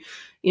into,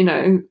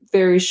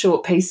 very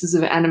short pieces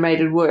of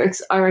animated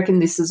works. I reckon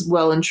this is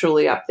well and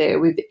truly up there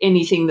with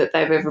anything that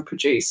they've ever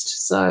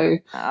produced. So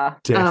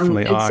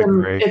definitely, I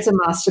agree. It's a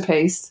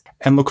masterpiece.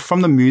 And look, from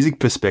the music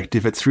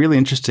perspective, it's really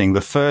interesting. The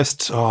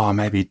first,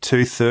 maybe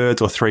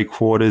 2/3 or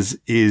 3/4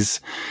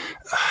 is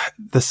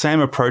the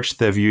same approach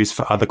they've used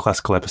for other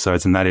classical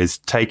episodes, and that is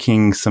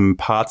taking some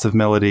parts of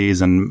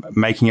melodies and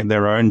making it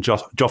their own,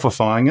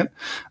 joffifying it.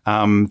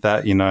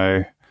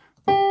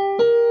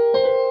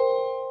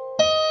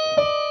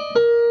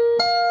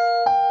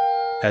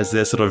 As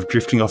they're sort of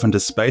drifting off into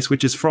space,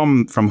 which is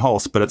from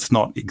Holst, but it's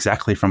not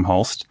exactly from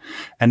Holst.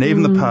 And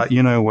even the part,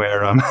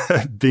 where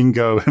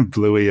Bingo and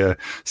Bluey are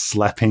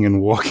slapping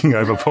and walking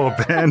over poor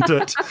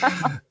Bandit,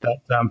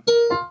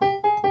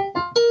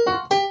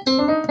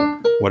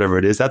 whatever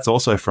it is, that's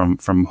also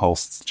from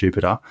Holst's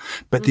Jupiter.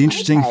 But the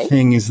interesting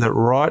thing is that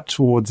right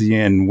towards the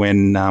end,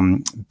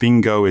 when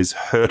Bingo is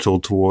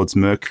hurtled towards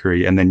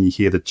Mercury, and then you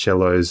hear the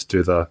cellos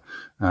do the...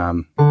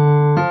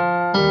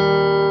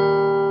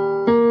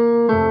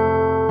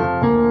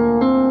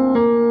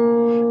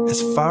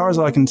 as far as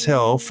I can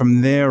tell,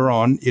 from there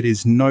on, it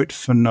is note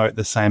for note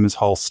the same as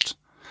Holst.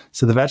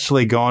 So they've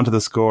actually gone to the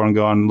score and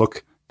gone,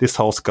 look, this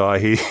Holst guy,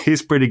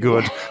 he's pretty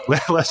good.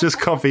 Let's just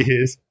copy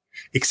his.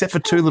 Except for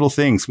two little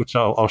things, which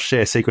I'll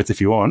share secrets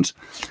if you want.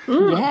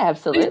 Yeah,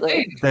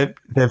 absolutely.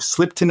 They've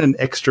slipped in an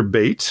extra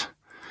beat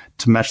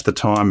to match the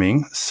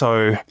timing.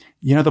 So,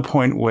 the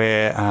point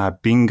where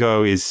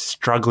Bingo is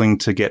struggling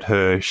to get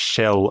her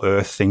shell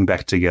Earth thing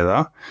back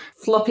together.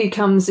 Floppy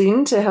comes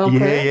in to help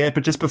her. Yeah,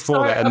 but just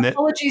before that. And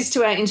apologies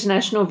to our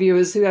international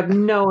viewers who have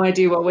no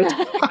idea what we're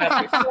talking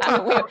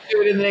about.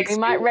 We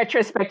might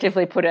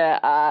retrospectively put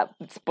a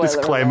spoiler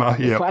disclaimer.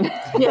 Yeah. But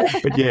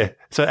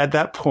so at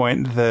that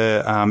point,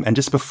 and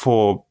just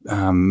before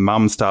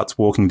Mum starts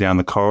walking down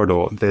the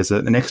corridor, there's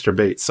an extra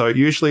beat. So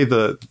usually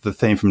the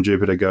theme from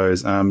Jupiter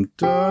goes,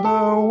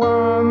 da-da,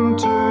 1,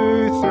 2,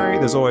 3.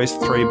 There's always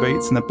 3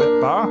 beats in the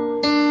bar.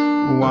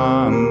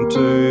 1,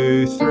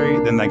 2, 3.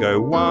 Then they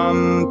go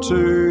 1,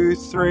 2,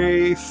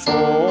 3,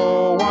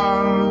 4,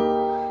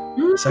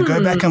 1. So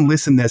go back and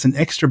listen. There's an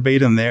extra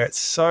beat in there. It's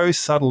so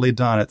subtly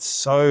done. It's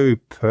so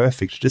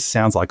perfect. It just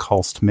sounds like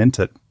Holst meant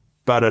it,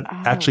 but it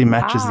actually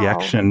matches the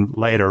action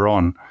later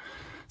on.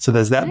 So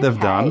there's that they've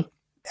done.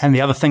 And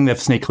the other thing they've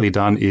sneakily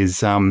done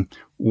is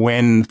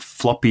when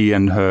Floppy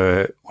and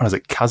her,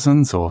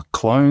 cousins or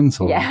clones?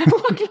 Or Yeah.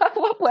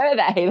 What were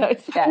they?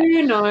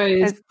 Who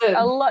knows? There's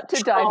a lot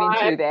to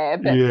dive into there.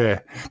 But yeah.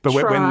 But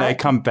when they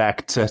come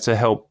back to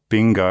help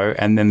Bingo,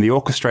 and then the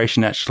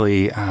orchestration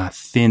actually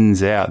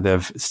thins out.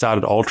 They've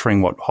started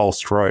altering what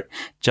Holst wrote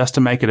just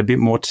to make it a bit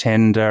more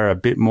tender, a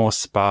bit more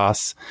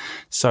sparse,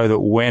 so that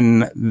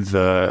when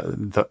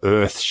the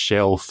earth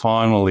shell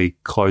finally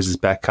closes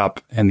back up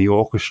and the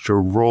orchestra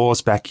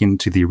roars back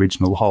into the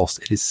original Holst,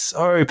 it is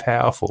so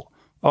powerful.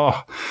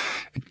 Oh,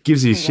 it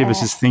gives you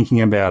shivers just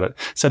thinking about it.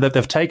 So that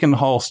they've taken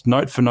Holst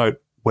note for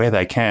note where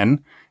they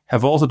can,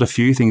 have altered a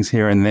few things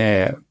here and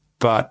there,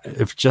 but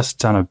have just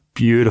done a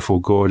beautiful,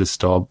 gorgeous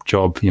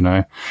job, you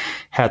know.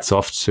 Hats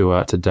off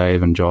to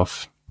Dave and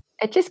Joff.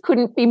 It just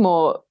couldn't be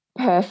more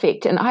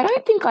perfect. And I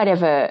don't think I'd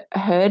ever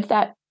heard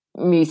that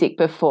music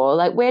before.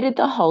 Like, where did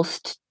the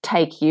Holst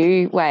take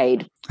you,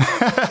 Wade?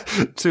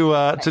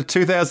 to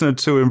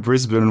 2002 in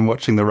Brisbane and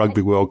watching the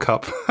Rugby World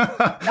Cup.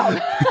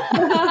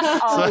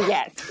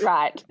 Yes,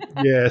 right.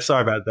 Yeah,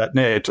 sorry about that.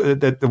 Yeah,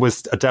 it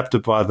was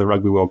adapted by the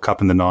Rugby World Cup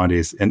in the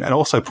 90s and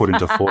also put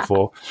into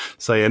 4-4.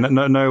 So, yeah,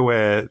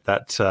 nowhere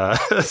that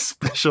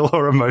special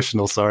or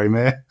emotional, sorry,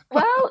 Mayor.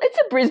 Well, it's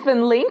a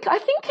Brisbane link. I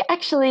think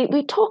actually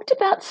we talked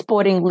about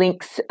sporting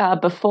links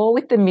before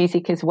with the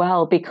music as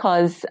well,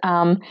 because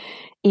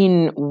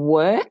in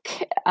Work,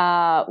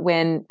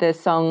 when the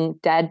song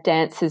Dad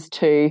dances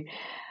to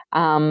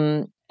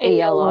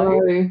ELO.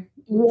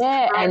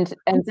 Yeah, and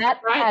that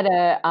had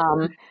a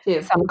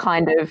some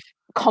kind of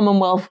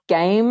Commonwealth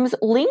Games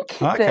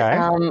link. Okay.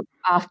 That,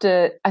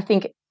 after, I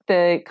think,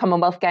 the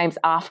Commonwealth Games,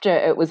 after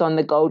it was on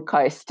the Gold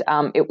Coast,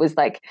 it was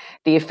like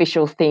the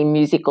official theme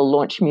music or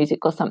launch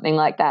music or something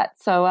like that.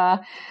 So,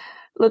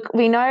 look,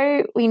 we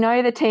know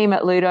the team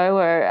at Ludo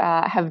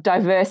have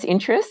diverse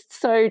interests,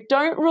 so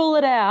don't rule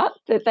it out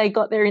that they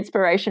got their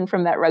inspiration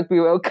from that Rugby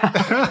World Cup.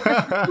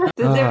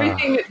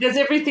 There's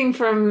everything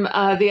from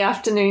the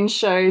afternoon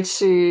show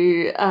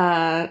to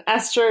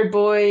Astro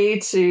Boy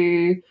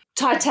to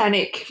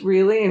Titanic,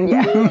 really. And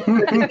so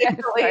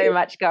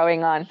much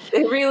going on.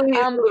 It really is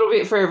a little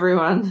bit for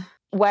everyone.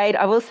 Wade,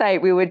 I will say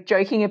we were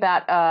joking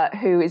about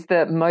who is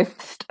the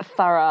most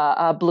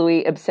thorough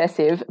Bluey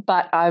obsessive,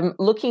 but I'm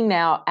looking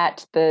now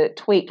at the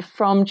tweet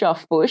from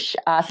Joff Bush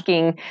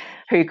asking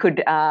who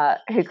could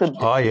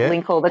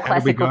link all the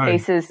classical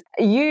pieces.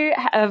 You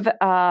have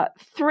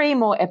 3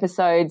 more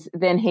episodes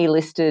than he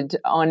listed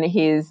on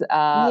his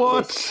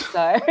list.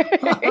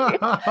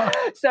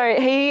 So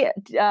he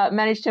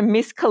managed to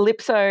miss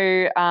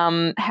Calypso,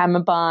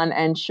 Hammerbarn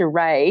and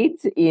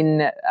Charades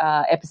in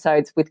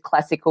episodes with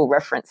classical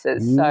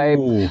references. Ooh.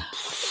 So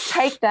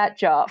take that,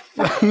 Joff.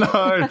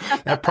 No,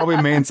 that probably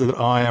means that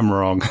I am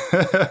wrong.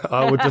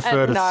 I would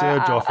defer to Sir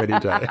Joff any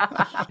day.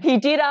 He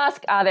did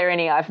ask, are there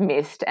any I've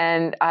missed?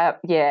 And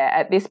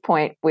at this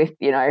point, with,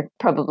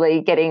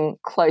 probably getting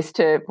close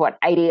to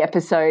 80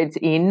 episodes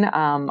in,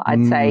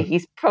 I'd say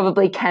he's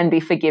probably can be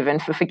forgiven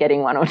for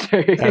forgetting 1 or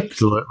 2.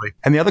 Absolutely.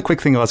 And the other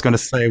quick thing I was going to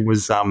say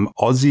was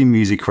Aussie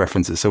music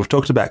references. So we've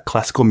talked about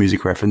classical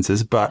music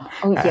references, but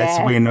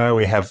as we know,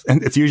 we have,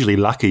 and it's usually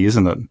Lucky,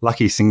 isn't it?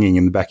 Lucky singing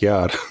in the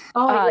backyard.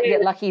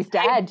 Lucky's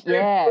dad,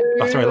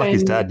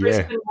 Lucky's dad,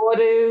 Brisbane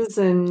Waters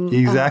and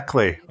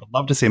exactly. I'd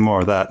love to see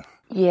more of that.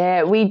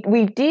 Yeah,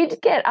 we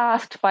did get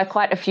asked by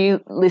quite a few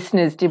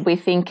listeners, did we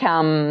think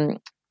in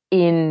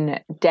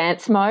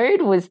Dance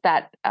Mode was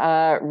that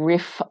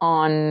riff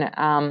on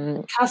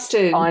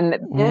Custard?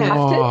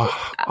 Custard?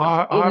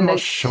 I'm not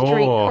sure.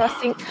 Street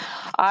crossing.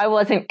 I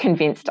wasn't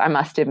convinced, I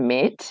must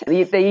admit.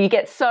 You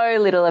get so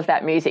little of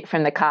that music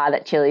from the car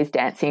that Chili's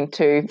dancing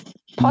to,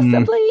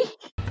 possibly.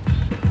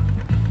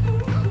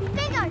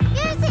 Bingo,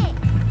 music!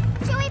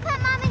 Shall we put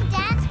Mum in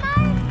dance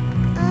mode?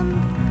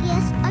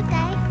 Yes,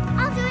 okay.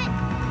 I'll do it.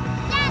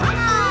 Dance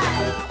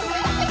mode!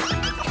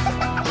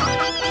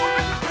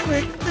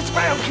 Quick, let's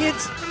bail,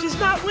 kids. She's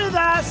not with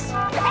us.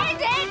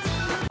 Bandit!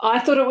 I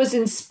thought it was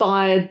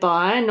inspired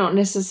by, not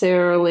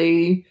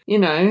necessarily,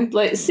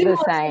 like similar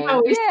The same. to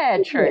how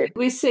True.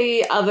 we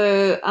see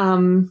other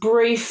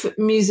brief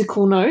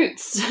musical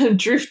notes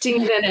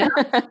drifting in and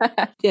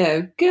out.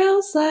 Yeah,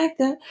 girls like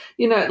that.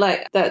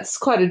 Like that's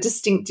quite a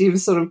distinctive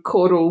sort of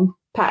chordal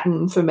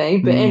pattern for me.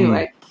 But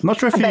anyway. I'm not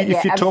sure if you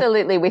talk...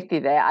 absolutely with you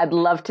there. I'd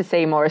love to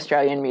see more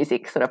Australian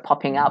music sort of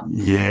popping up.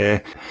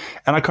 Yeah.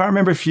 And I can't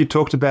remember if you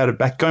talked about it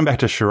going back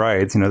to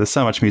Charades. There's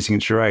so much music in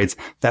Charades.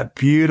 That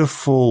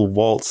beautiful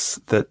waltz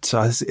that,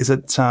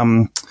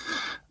 the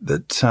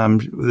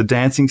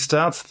dancing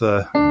starts, it's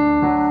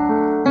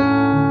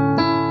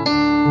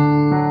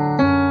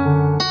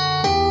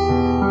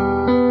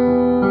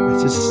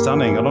just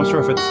stunning. I'm not sure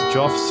if it's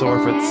Joff's or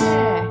if it's...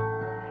 Yeah.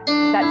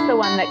 That's the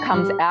one that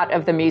comes out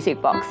of the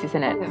music box,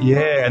 isn't it?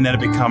 Yeah, and then it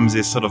becomes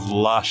this sort of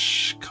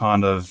lush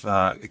kind of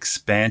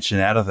expansion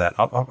out of that.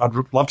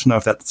 I'd love to know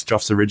if that's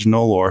Joff's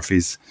original or if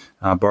he's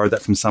borrowed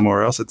that from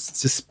somewhere else.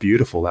 It's just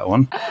beautiful, that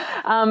one.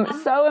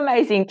 So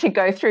amazing to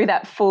go through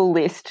that full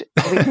list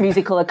with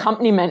musical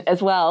accompaniment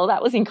as well.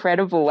 That was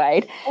incredible,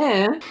 Wade.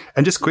 Yeah.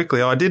 And just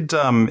quickly, I did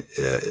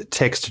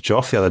text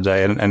Joff the other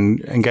day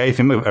and gave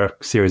him a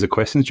series of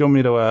questions. Do you want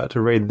me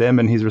to read them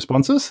and his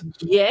responses?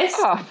 Yes.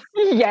 Oh,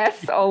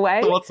 yes,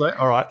 always.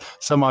 All right.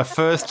 So my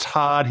first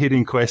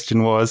hard-hitting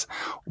question was,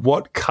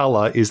 what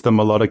colour is the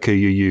melodica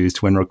you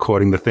used when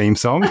recording the theme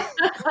song?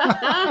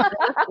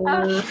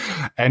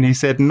 And he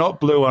said, not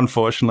blue,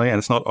 unfortunately, and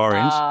it's not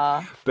orange,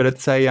 but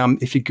it's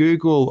if you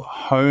Google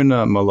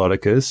Hohner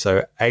melodicas,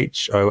 so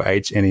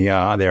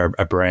Hohner, they're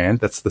a brand.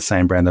 That's the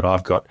same brand that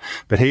I've got.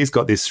 But he's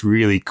got this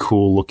really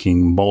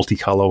cool-looking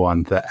multicolour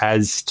one, the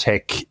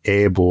Aztec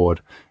Airboard.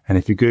 And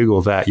if you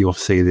Google that, you'll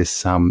see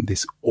this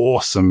this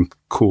awesome,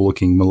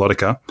 cool-looking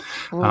melodica.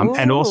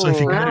 And also, if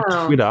you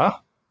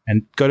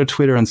go to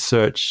Twitter and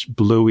search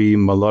Bluey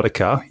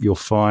Melodica, you'll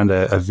find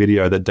a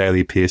video that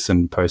Daly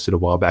Pearson posted a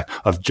while back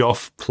of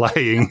Joff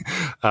playing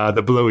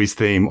the Bluey's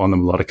theme on the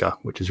melodica,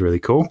 which is really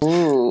cool.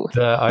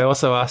 I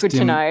also asked Good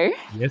to know.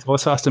 Yes,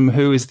 also asked him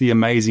who is the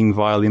amazing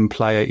violin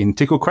player in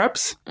Tickle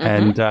Craps,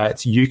 and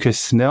it's Yuka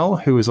Snell,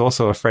 who is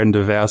also a friend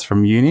of ours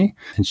from uni,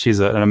 and she's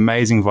an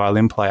amazing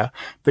violin player,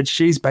 but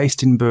she's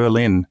based in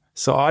Berlin.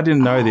 So I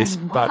didn't know this,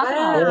 but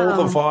all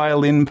the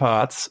violin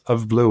parts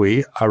of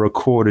Bluey are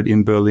recorded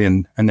in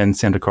Berlin and then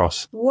sent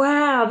across.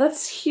 Wow,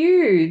 that's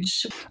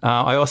huge.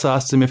 I also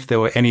asked him if there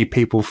were any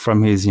people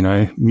from his,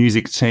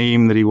 music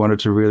team that he wanted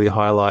to really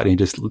highlight, and he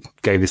just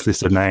gave this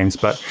list of names.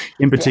 But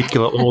in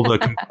particular, all the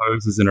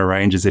composers and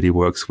arrangers that he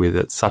works with,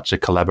 it's such a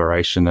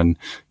collaboration. And,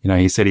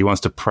 he said he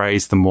wants to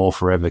praise them all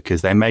forever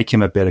because they make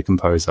him a better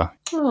composer.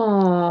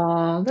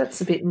 Oh,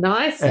 that's a bit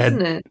nice,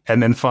 isn't it?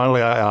 And then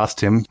finally I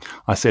asked him,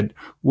 I said,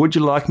 would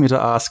you like me to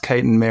ask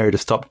Kate and Mary to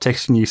stop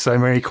texting you so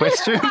many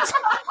questions?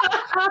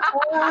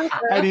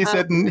 And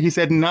he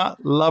said, nah,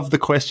 love the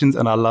questions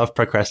and I love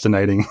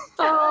procrastinating.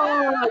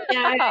 Oh,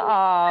 yeah.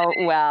 Oh,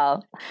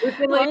 well. As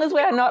long as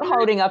we're not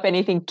holding up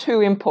anything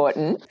too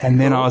important. And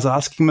then I was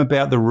asking him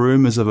about the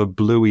rumours of a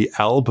Bluey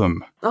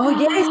album. Oh,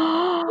 yes.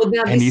 Well,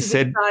 now And he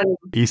exciting.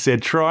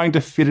 said, trying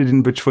to fit it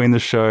in between the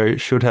show,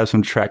 should have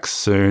some tracks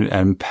soon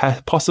and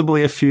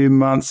possibly a few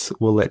months,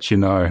 we'll let you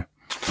know.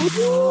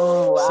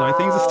 Ooh, wow. So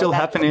things are still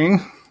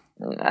happening.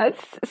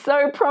 That's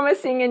so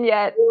promising, and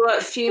yet A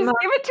few just months.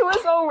 give it to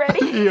us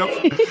already.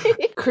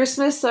 Yep.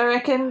 Christmas, I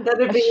reckon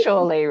that'd be.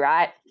 Surely,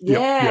 right?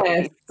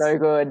 Yes. So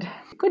good.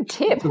 Good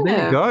tip. So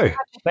there you go.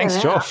 Thanks,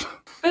 Joff.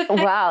 But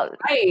Wow.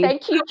 Wade.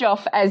 Thank you,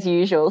 Joff, as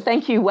usual.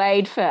 Thank you,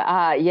 Wade, for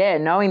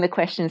knowing the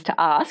questions to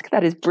ask.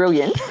 That is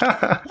brilliant.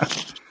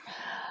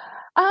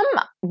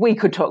 We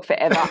could talk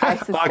forever. I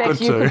suspect could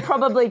you too. could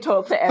probably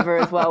talk forever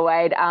as well,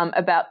 Wade,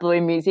 about Bluey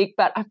music,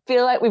 but I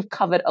feel like we've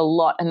covered a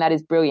lot, and that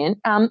is brilliant.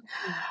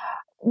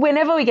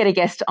 Whenever we get a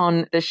guest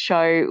on the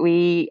show,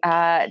 we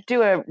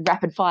do a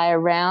rapid-fire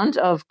round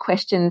of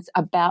questions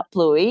about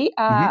Bluey.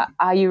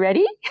 Are you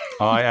ready?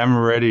 I am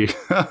ready.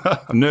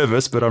 I'm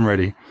nervous, but I'm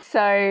ready.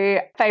 So,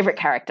 favourite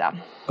character?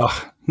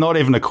 Oh, not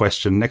even a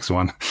question. Next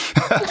one.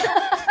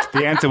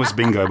 The answer was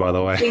bingo, by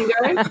the way.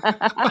 Bingo.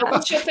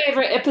 What's your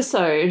favourite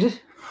episode?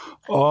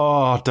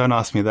 Oh, don't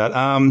ask me that.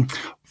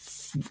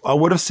 I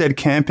would have said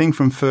camping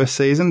from first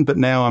season, but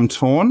now I'm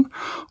torn.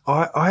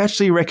 I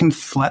actually reckon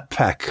Flat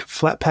Pack.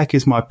 Flat Pack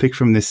is my pick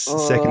from this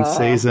second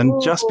season,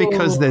 just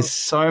because there's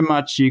so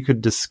much you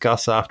could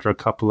discuss after a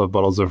couple of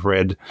bottles of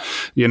red.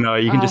 You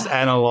can just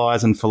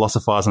analyse and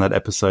philosophise on that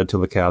episode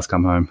till the cows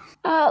come home.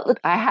 Look,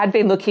 I had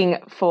been looking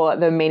for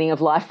the meaning of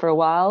life for a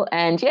while,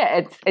 and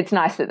it's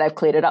nice that they've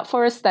cleared it up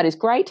for us. That is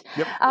great.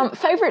 Yep.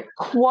 Favourite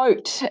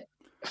quote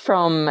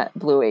from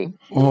Bluey?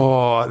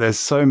 Oh, there's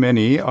so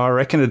many. I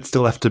reckon it'd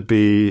still have to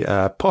be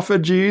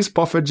Poffer G's.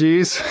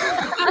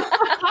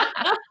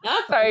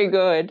 So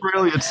good.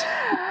 Brilliant.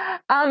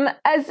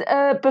 As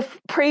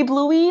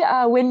pre-Bluey,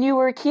 when you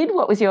were a kid,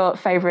 what was your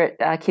favourite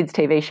kids'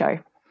 TV show?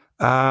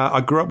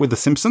 I grew up with The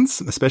Simpsons,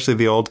 especially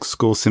the old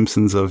school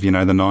Simpsons of, the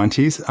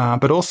 90s,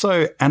 but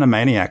also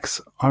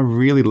Animaniacs. I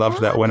really loved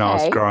that when I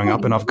was growing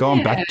up, and I've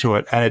gone back to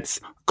it, and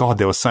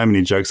there were so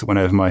many jokes that went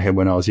over my head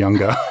when I was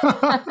younger.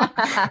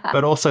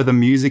 But also the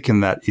music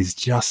in that is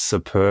just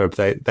superb.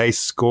 They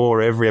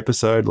score every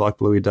episode like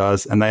Bluey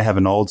does, and they have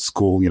an old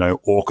school,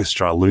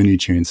 orchestra, Looney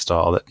Tune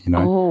style that,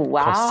 Oh,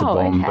 wow. costs the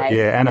bomb. Okay. But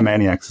yeah,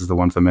 Animaniacs is the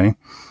one for me.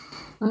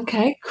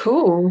 Okay,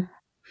 cool.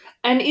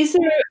 And is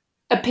there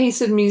a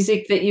piece of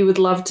music that you would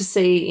love to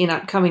see in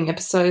upcoming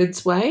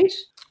episodes, Wade?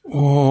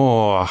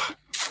 Oh,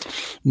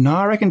 No,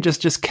 I reckon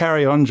just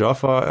carry on,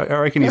 Joff. I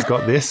reckon he's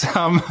got this.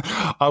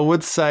 I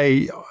would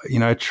say,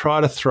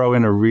 try to throw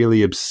in a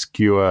really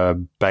obscure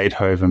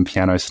Beethoven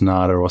piano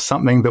sonata or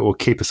something that will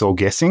keep us all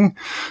guessing,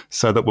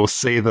 so that we'll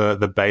see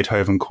the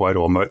Beethoven quote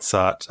or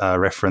Mozart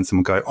reference and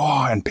we'll go,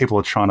 oh, and people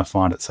are trying to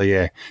find it. So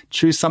yeah,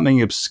 choose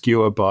something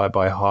obscure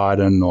by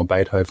Haydn or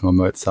Beethoven or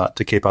Mozart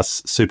to keep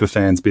us super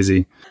fans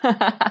busy.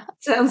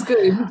 Sounds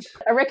good.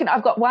 I reckon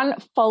I've got one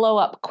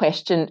follow-up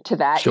question to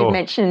that. Sure. You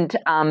mentioned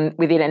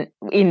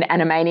in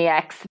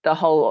Animaniacs the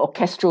whole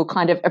orchestral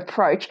kind of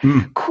approach.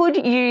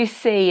 Could you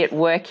see it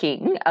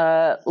working,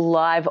 a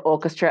live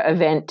orchestra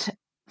event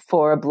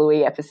for a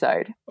Bluey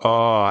episode?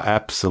 Oh,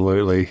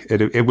 absolutely.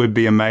 It would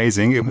be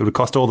amazing. It would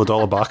cost all the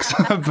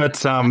 $1. But,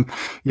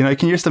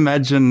 can you just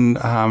imagine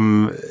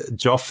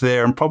Joff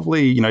there and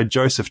probably,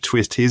 Joseph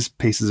Twist, his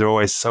pieces are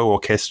always so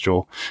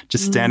orchestral,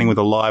 just standing with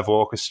a live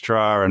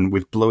orchestra and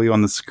with Bluey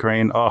on the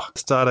screen. Oh,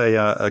 start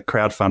a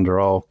crowdfunder.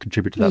 I'll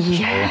contribute to that for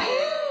sure.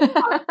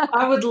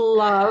 I would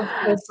love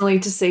personally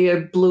to see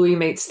a Bluey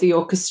meets the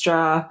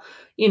orchestra,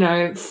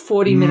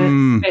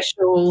 40-minute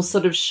special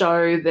sort of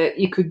show that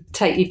you could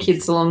take your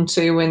kids along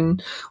to when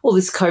all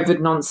this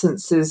COVID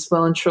nonsense is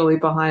well and truly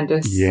behind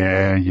us.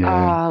 Yeah.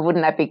 Oh,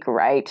 wouldn't that be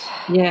great?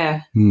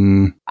 Yeah.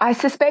 I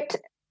suspect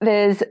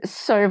there's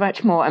so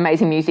much more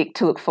amazing music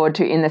to look forward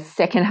to in the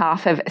second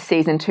half of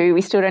season 2.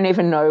 We still don't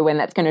even know when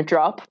that's going to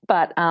drop,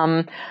 but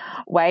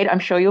Wade, I'm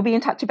sure you'll be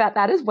in touch about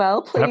that as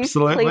well. Please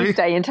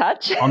stay in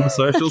touch. On the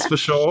socials for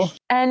sure.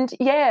 And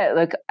yeah,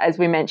 look, as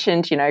we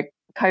mentioned,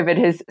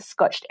 COVID has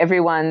scotched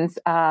everyone's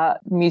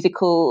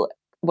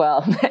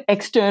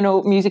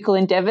external musical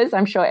endeavours.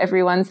 I'm sure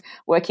everyone's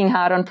working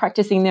hard on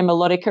practicing their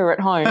melodica at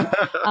home.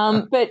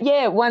 But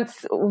yeah,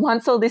 once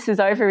all this is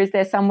over, is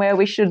there somewhere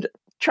we should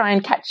try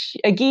and catch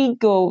a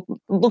gig or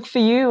look for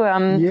you?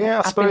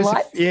 I suppose.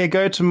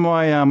 Go to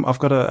my. I've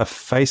got a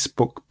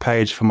Facebook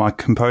page for my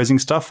composing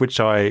stuff,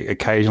 which I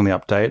occasionally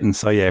update. And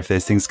so if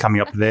there's things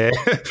coming up there,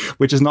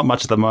 which is not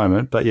much at the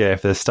moment, but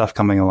if there's stuff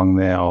coming along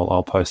there,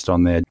 I'll post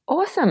on there.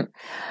 Awesome.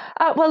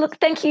 Well, look,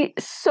 thank you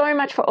so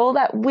much for all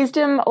that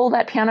wisdom, all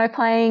that piano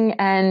playing,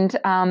 and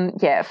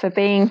for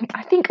being.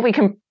 I think we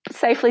can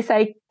safely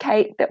say,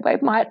 Kate, that we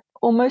might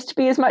almost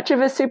be as much of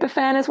a super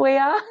fan as we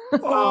are.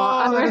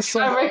 I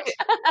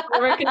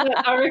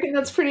reckon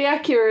that's pretty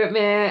accurate,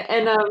 Mayor.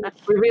 And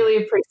we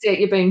really appreciate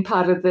you being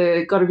part of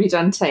the Gotta Be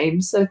Done team.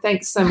 So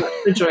thanks so much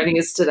for joining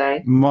us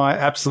today. My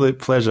absolute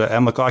pleasure.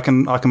 And look, I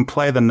can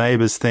play the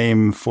Neighbours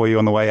theme for you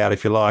on the way out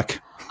if you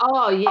like.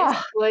 Oh,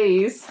 yes,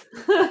 please.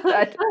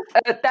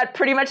 That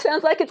pretty much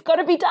sounds like it's got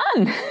to be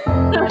done.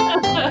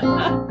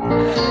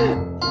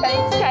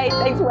 Thanks, Kate.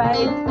 Thanks,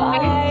 Wade.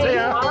 Bye. See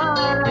ya.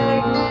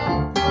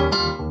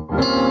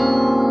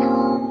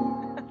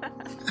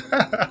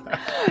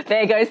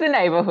 There goes the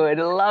neighbourhood.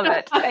 Love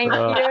it. Thank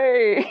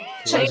you.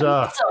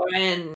 Pleasure.